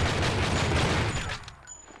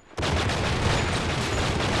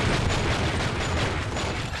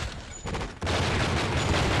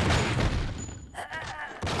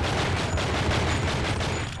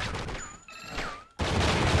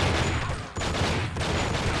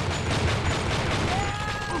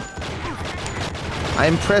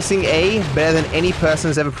 I'm pressing A better than any person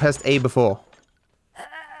has ever pressed A before.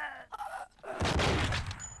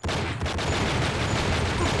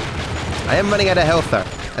 I am running out of health though,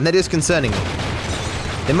 and that is concerning me.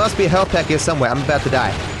 There must be a health pack here somewhere. I'm about to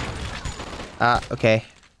die. Okay.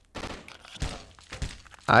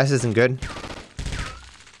 This isn't good.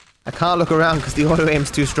 I can't look around because the auto aim's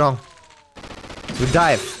too strong. So we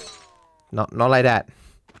dive. Not like that.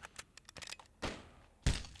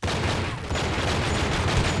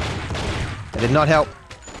 That did not help.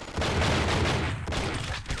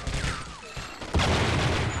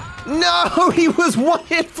 No, he was one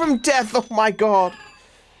hit from death. Oh my god.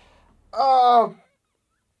 Oh.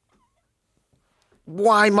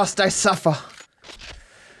 Why must I suffer?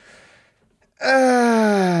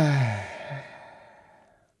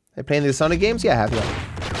 They playing the Sonic games? Yeah, I have you.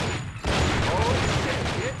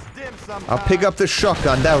 I'll pick up the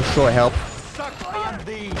shotgun. That'll sure help.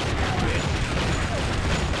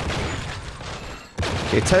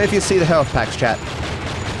 Okay, tell me if you see the health packs, chat.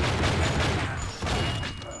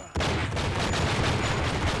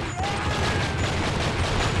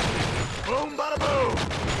 Boom, bada boom.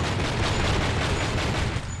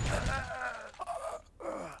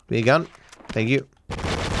 Big gun. Thank you.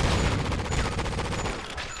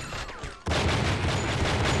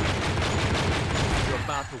 You're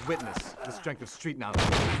about to witness the strength of street knowledge.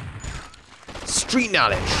 Street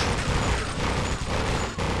knowledge.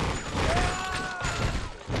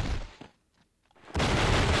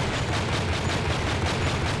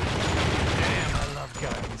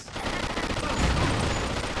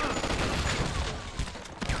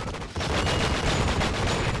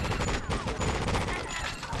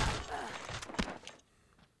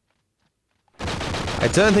 I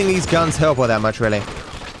don't think these guns help all that much, really.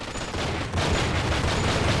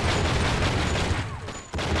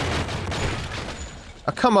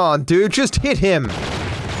 Oh, come on, dude. Just hit him.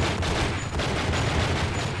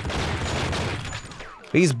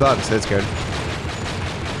 These bugs, that's good.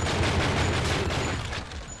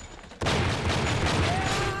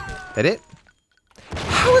 That it?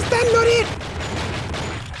 How is that not it?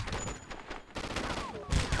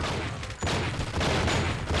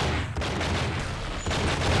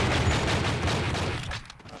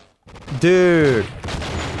 Dude.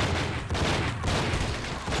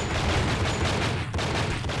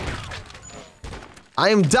 I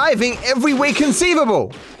am diving every way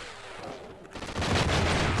conceivable.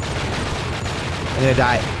 I'm gonna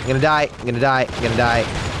die. I'm gonna die. I'm gonna die. I'm gonna die.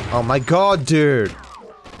 Oh my god, dude.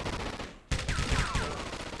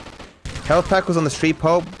 Health pack was on the street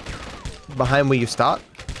pole behind where you start.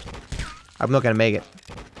 I'm not gonna make it.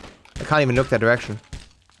 I can't even look that direction.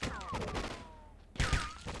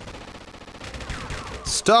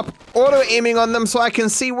 Stop auto-aiming on them so I can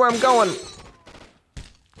see where I'm going.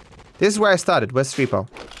 This is where I started. Where's street pole?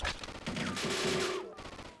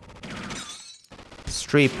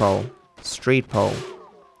 Street pole. Street pole.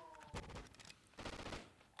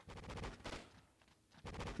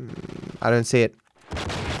 I don't see it.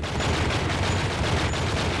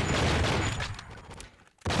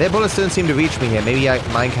 Their bullets don't seem to reach me here. Maybe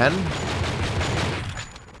mine can?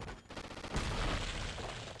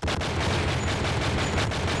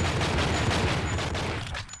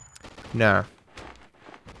 No.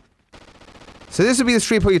 So this would be the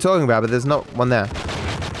street pole you're talking about, but there's not one there.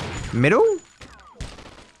 Middle?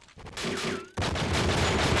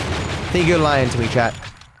 I think you're lying to me, chat.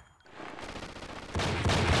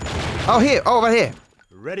 Oh, here. Oh, right here.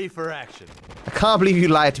 Ready for action. I can't believe you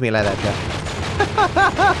lied to me like that, chat.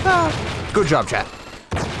 Good job, chat.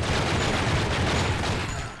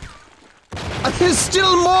 There's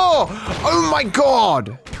still more! Oh my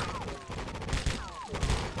god!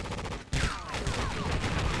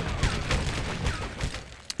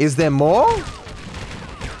 Is there more?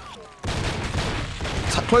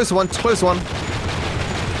 Close one, close one.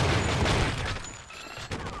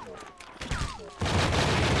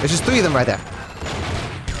 There's just 3 of them right there.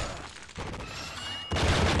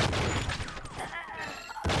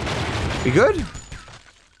 We good?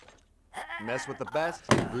 Mess with the best.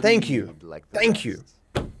 Thank you. Like the Thank best. you.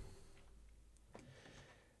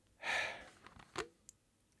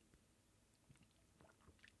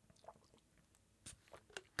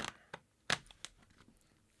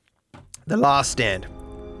 The last stand.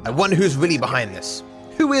 I wonder who's really behind this.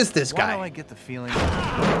 Who is this guy? Why do I get the feeling?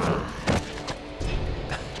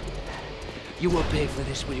 You will pay for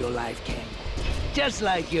this with your life, Kang. Just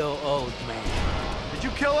like your old man. Did you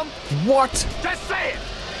kill him? What? Just say it!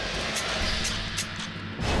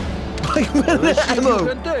 Ammo. You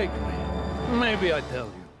can take me. Maybe I tell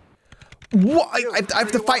you. What? I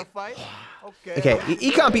have to fight. Okay, he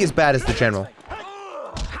can't be as bad as the general.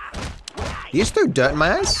 You just threw dirt in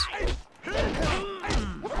my eyes?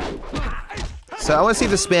 So I want to see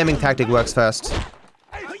if the spamming tactic works first.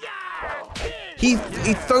 He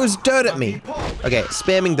throws dirt at me. Okay,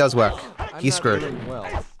 spamming does work. He's screwed. Well,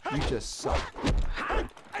 you just suck.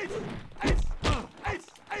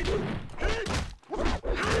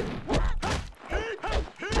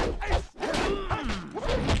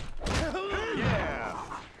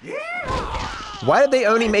 Why did they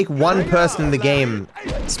only make one person in the game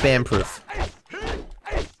spam proof?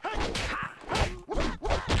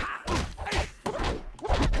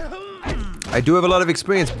 I do have a lot of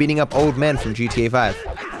experience beating up old men from GTA 5.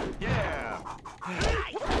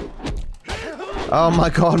 Oh my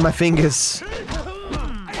god, my fingers.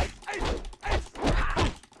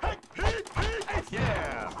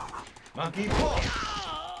 Monkey paw.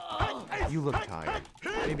 You look tired.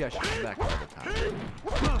 Maybe I should come back another time.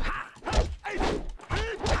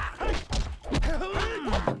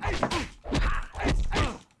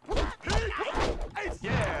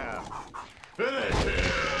 Yeah. Finish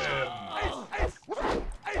him.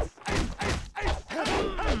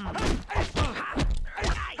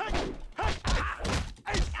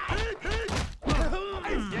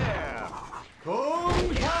 Yeah.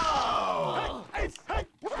 Kung Pao.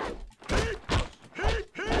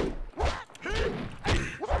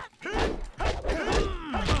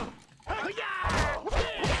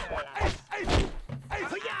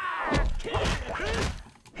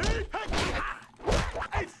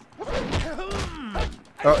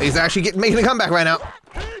 Oh, he's actually making a comeback right now.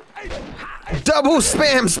 Double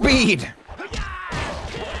spam speed!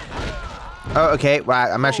 Oh, okay. Wow,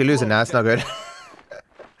 I'm actually losing now. It's not good.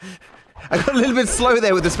 I got a little bit slow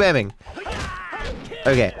there with the spamming.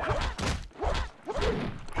 Okay.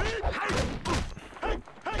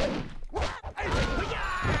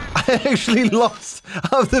 I actually lost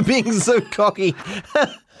after being so cocky.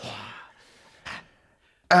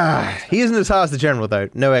 He isn't as hard as the general, though.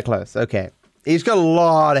 Nowhere close. Okay. He's got a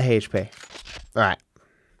lot of HP. Alright.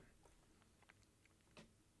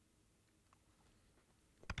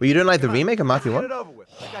 But you don't like the remake of Mafia 1? Get it over with.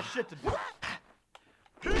 I got shit to do.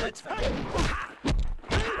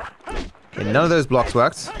 Okay, none of those blocks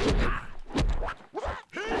worked.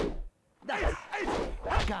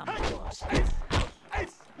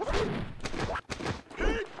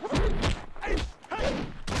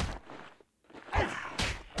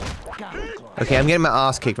 Okay, I'm getting my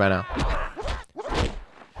ass kicked right now.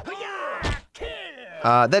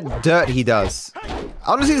 That dirt he does.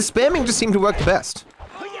 Honestly, the spamming just seemed to work the best.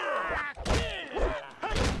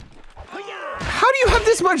 How do you have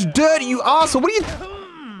this much dirt, you arsehole? What are you...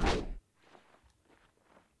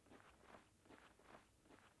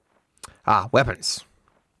 Ah, weapons.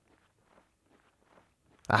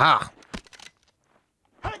 Aha.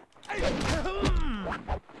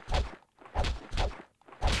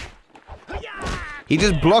 He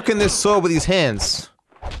just blocking this sword with his hands.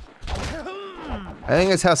 I think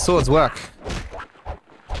that's how swords work.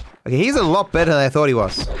 Okay, he's a lot better than I thought he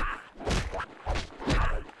was.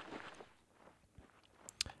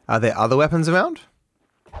 Are there other weapons around?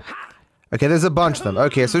 Okay, there's a bunch of them.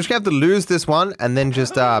 Okay, so we're just gonna have to lose this one and then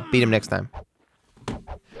just beat him next time.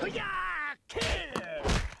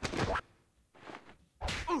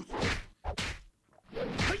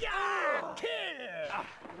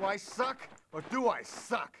 Do I suck or do I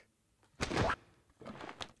suck?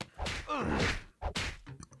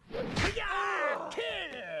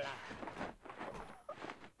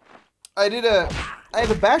 I did a I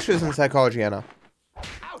have a bachelor's in psychology, Anna.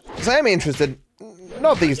 Because I am interested.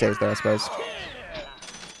 Not these days, though, I suppose.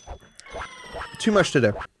 Too much to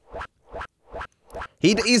do.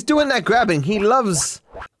 He's doing that grabbing. He loves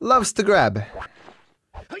to grab.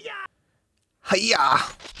 Hiya!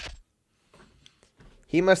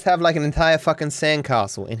 He must have like an entire fucking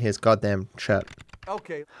sandcastle in his goddamn shirt.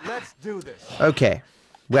 Okay, let's do this. Okay,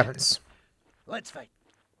 weapons. Let's fight.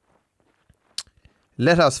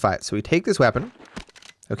 Let us fight. So we take this weapon.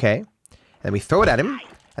 Okay. And we throw it at him.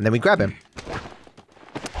 And then we grab him.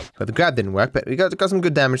 Well, the grab didn't work, but we got some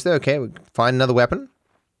good damage there. Okay, we find another weapon.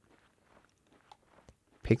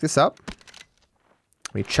 Pick this up.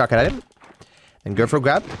 We chuck it at him. And go for a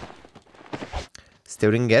grab.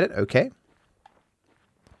 Still didn't get it. Okay.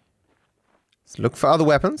 Let's look for other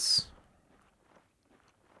weapons.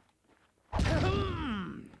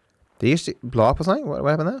 Did he just blow up or something? What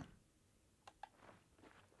happened there?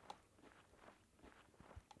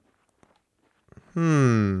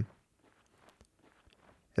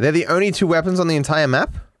 Are they the only two weapons on the entire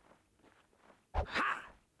map?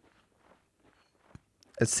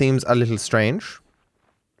 It seems a little strange.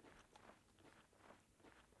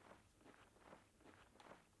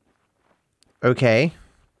 Okay.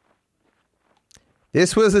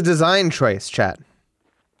 This was a design choice, chat.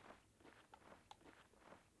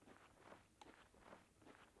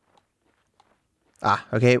 Ah,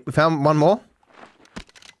 okay, we found one more.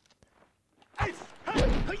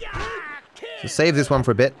 So save this one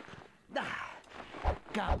for a bit.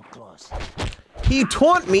 He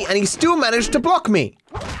taunt me and he still managed to block me.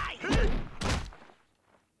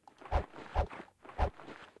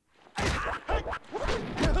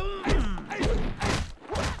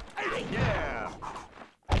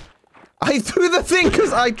 I threw the thing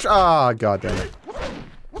because oh, god damn it.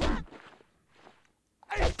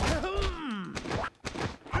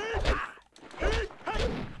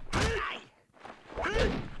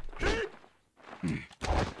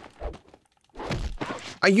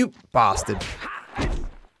 Are you bastard?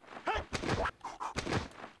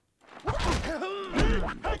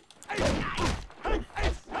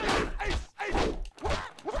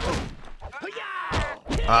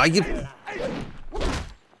 Ah, you.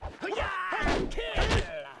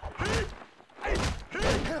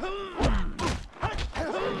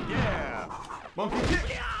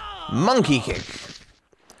 Monkey kick.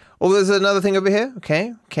 Oh, there's another thing over here.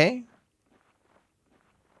 Okay, okay.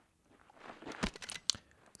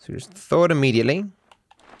 So just throw it immediately.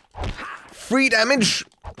 Free damage.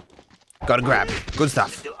 Gotta grab. Good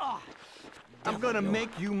stuff. I'm gonna make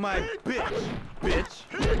you my bitch.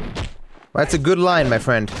 Well, that's a good line, my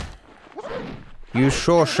friend. You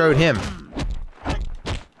sure showed him.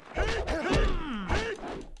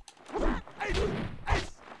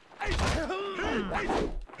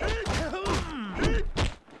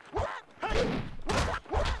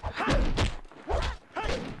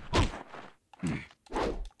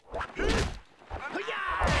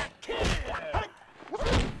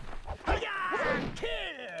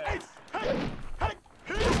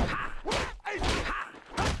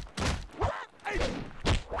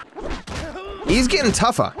 He's getting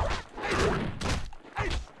tougher.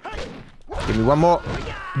 Give me one more.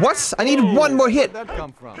 What? I need one more hit. Where'd that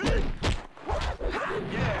come from?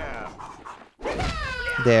 Yeah.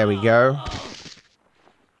 There we go.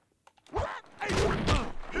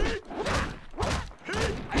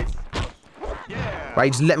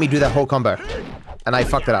 Right, just let me do that whole combo. And I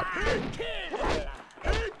fucked it up.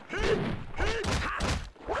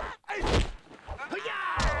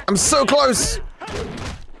 I'm so close.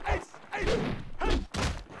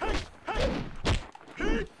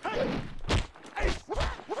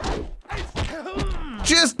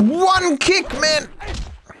 Just one kick, man!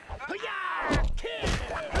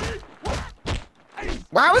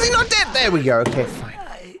 Why was he not dead? There we go. Okay, fine.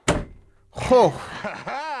 Oh.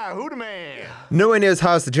 Who the man? Nowhere near as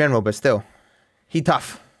hard as the general, but still. He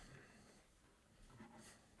tough.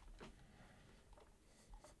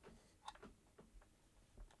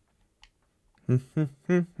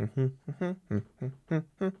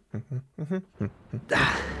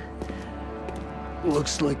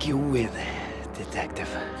 Looks like you win, Detective.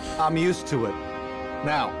 I'm used to it.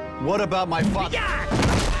 Now, what about my father?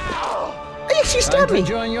 He actually stabbed me.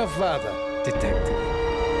 Join your father, Detective.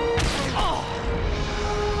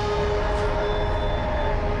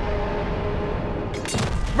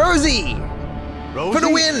 Rosie! Rosie? For the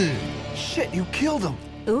win! Shit, you killed him.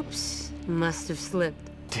 Oops, must have slipped.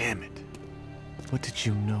 Damn it. What did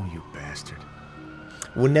you know, you bastard?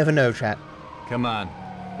 We'll never know, chat. Come on.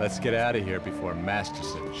 Let's get out of here before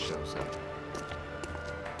Masterson shows up.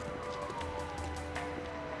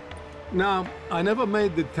 Now, I never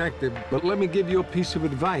made detective, but let me give you a piece of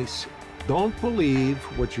advice. Don't believe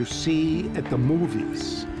what you see at the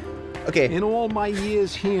movies. Okay. In all my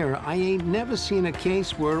years here, I ain't never seen a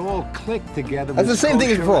case where it all clicked together. That's the same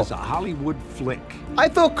thing as before. As a Hollywood flick. I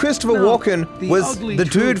thought Christopher Walken was the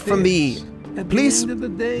dude from the police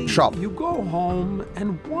shop. You go home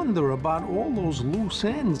and wonder about all those loose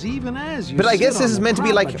ends, even as you. But I guess this is meant to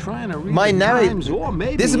be like my narrative.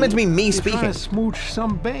 This is meant to be me speaking. Trying to smooch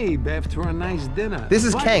some babe after a nice dinner. This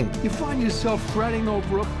is Kang. You find yourself fretting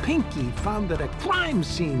over a pinky found at a crime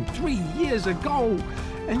scene 3 years ago,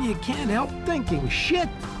 and you can't help thinking, shit,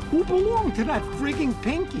 who belonged to that frigging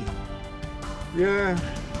pinky? Yeah,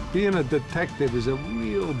 being a detective is a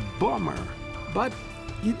real bummer, but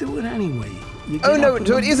you do it anyway. Oh no,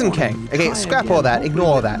 so it isn't Kang. Okay, scrap all that, ignore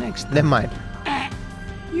all that. Never mind.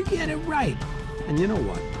 You get it right. And you know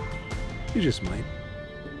what? You just might.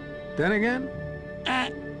 Then again,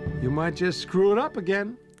 you might just screw it up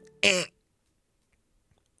again.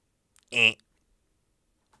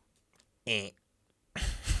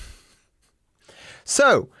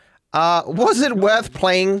 So, was it worth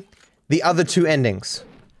playing the other two endings?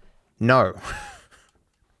 No.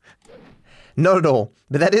 Not at all.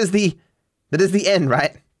 But that is the end,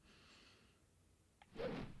 right?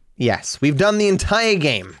 Yes, we've done the entire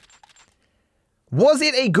game. Was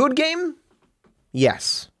it a good game?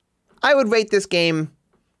 Yes. I would rate this game,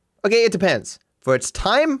 okay, it depends. For its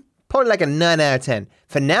time, probably like a 9 out of 10.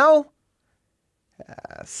 For now,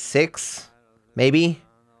 6, maybe.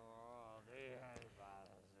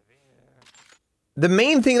 The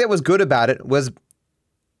main thing that was good about it was,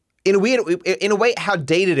 in a way, how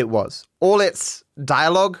dated it was. All its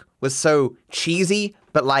dialogue was so cheesy,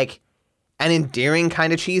 but like an endearing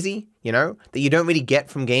kind of cheesy, you know, that you don't really get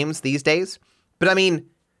from games these days. But I mean,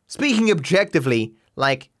 speaking objectively,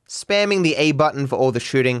 like spamming the A button for all the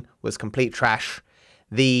shooting was complete trash.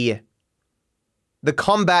 The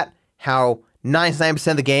combat, how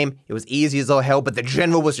 99% of the game, it was easy as all hell, but the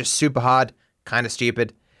general was just super hard, kind of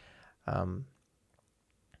stupid.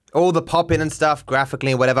 All the pop-in and stuff,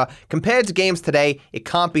 graphically and whatever, compared to games today, it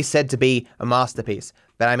can't be said to be a masterpiece.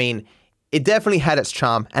 But I mean, it definitely had its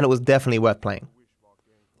charm, and it was definitely worth playing.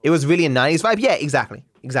 It was really a 90s vibe. Yeah, exactly.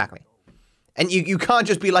 And you can't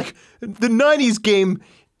just be like, the 90s game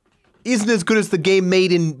isn't as good as the game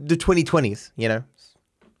made in the 2020s, you know?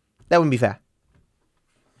 That wouldn't be fair.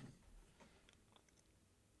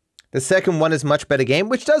 The second one is a much better game,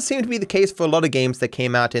 which does seem to be the case for a lot of games that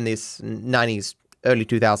came out in this 90s, early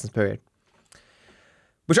 2000s period.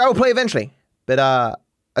 Which I will play eventually. But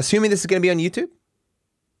assuming this is going to be on YouTube,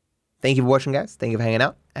 thank you for watching, guys. Thank you for hanging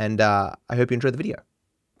out. And I hope you enjoyed the video.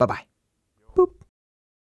 Bye-bye. Boop.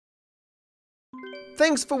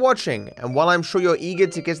 Thanks for watching, and while I'm sure you're eager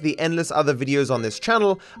to get to the endless other videos on this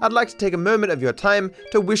channel, I'd like to take a moment of your time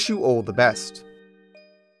to wish you all the best.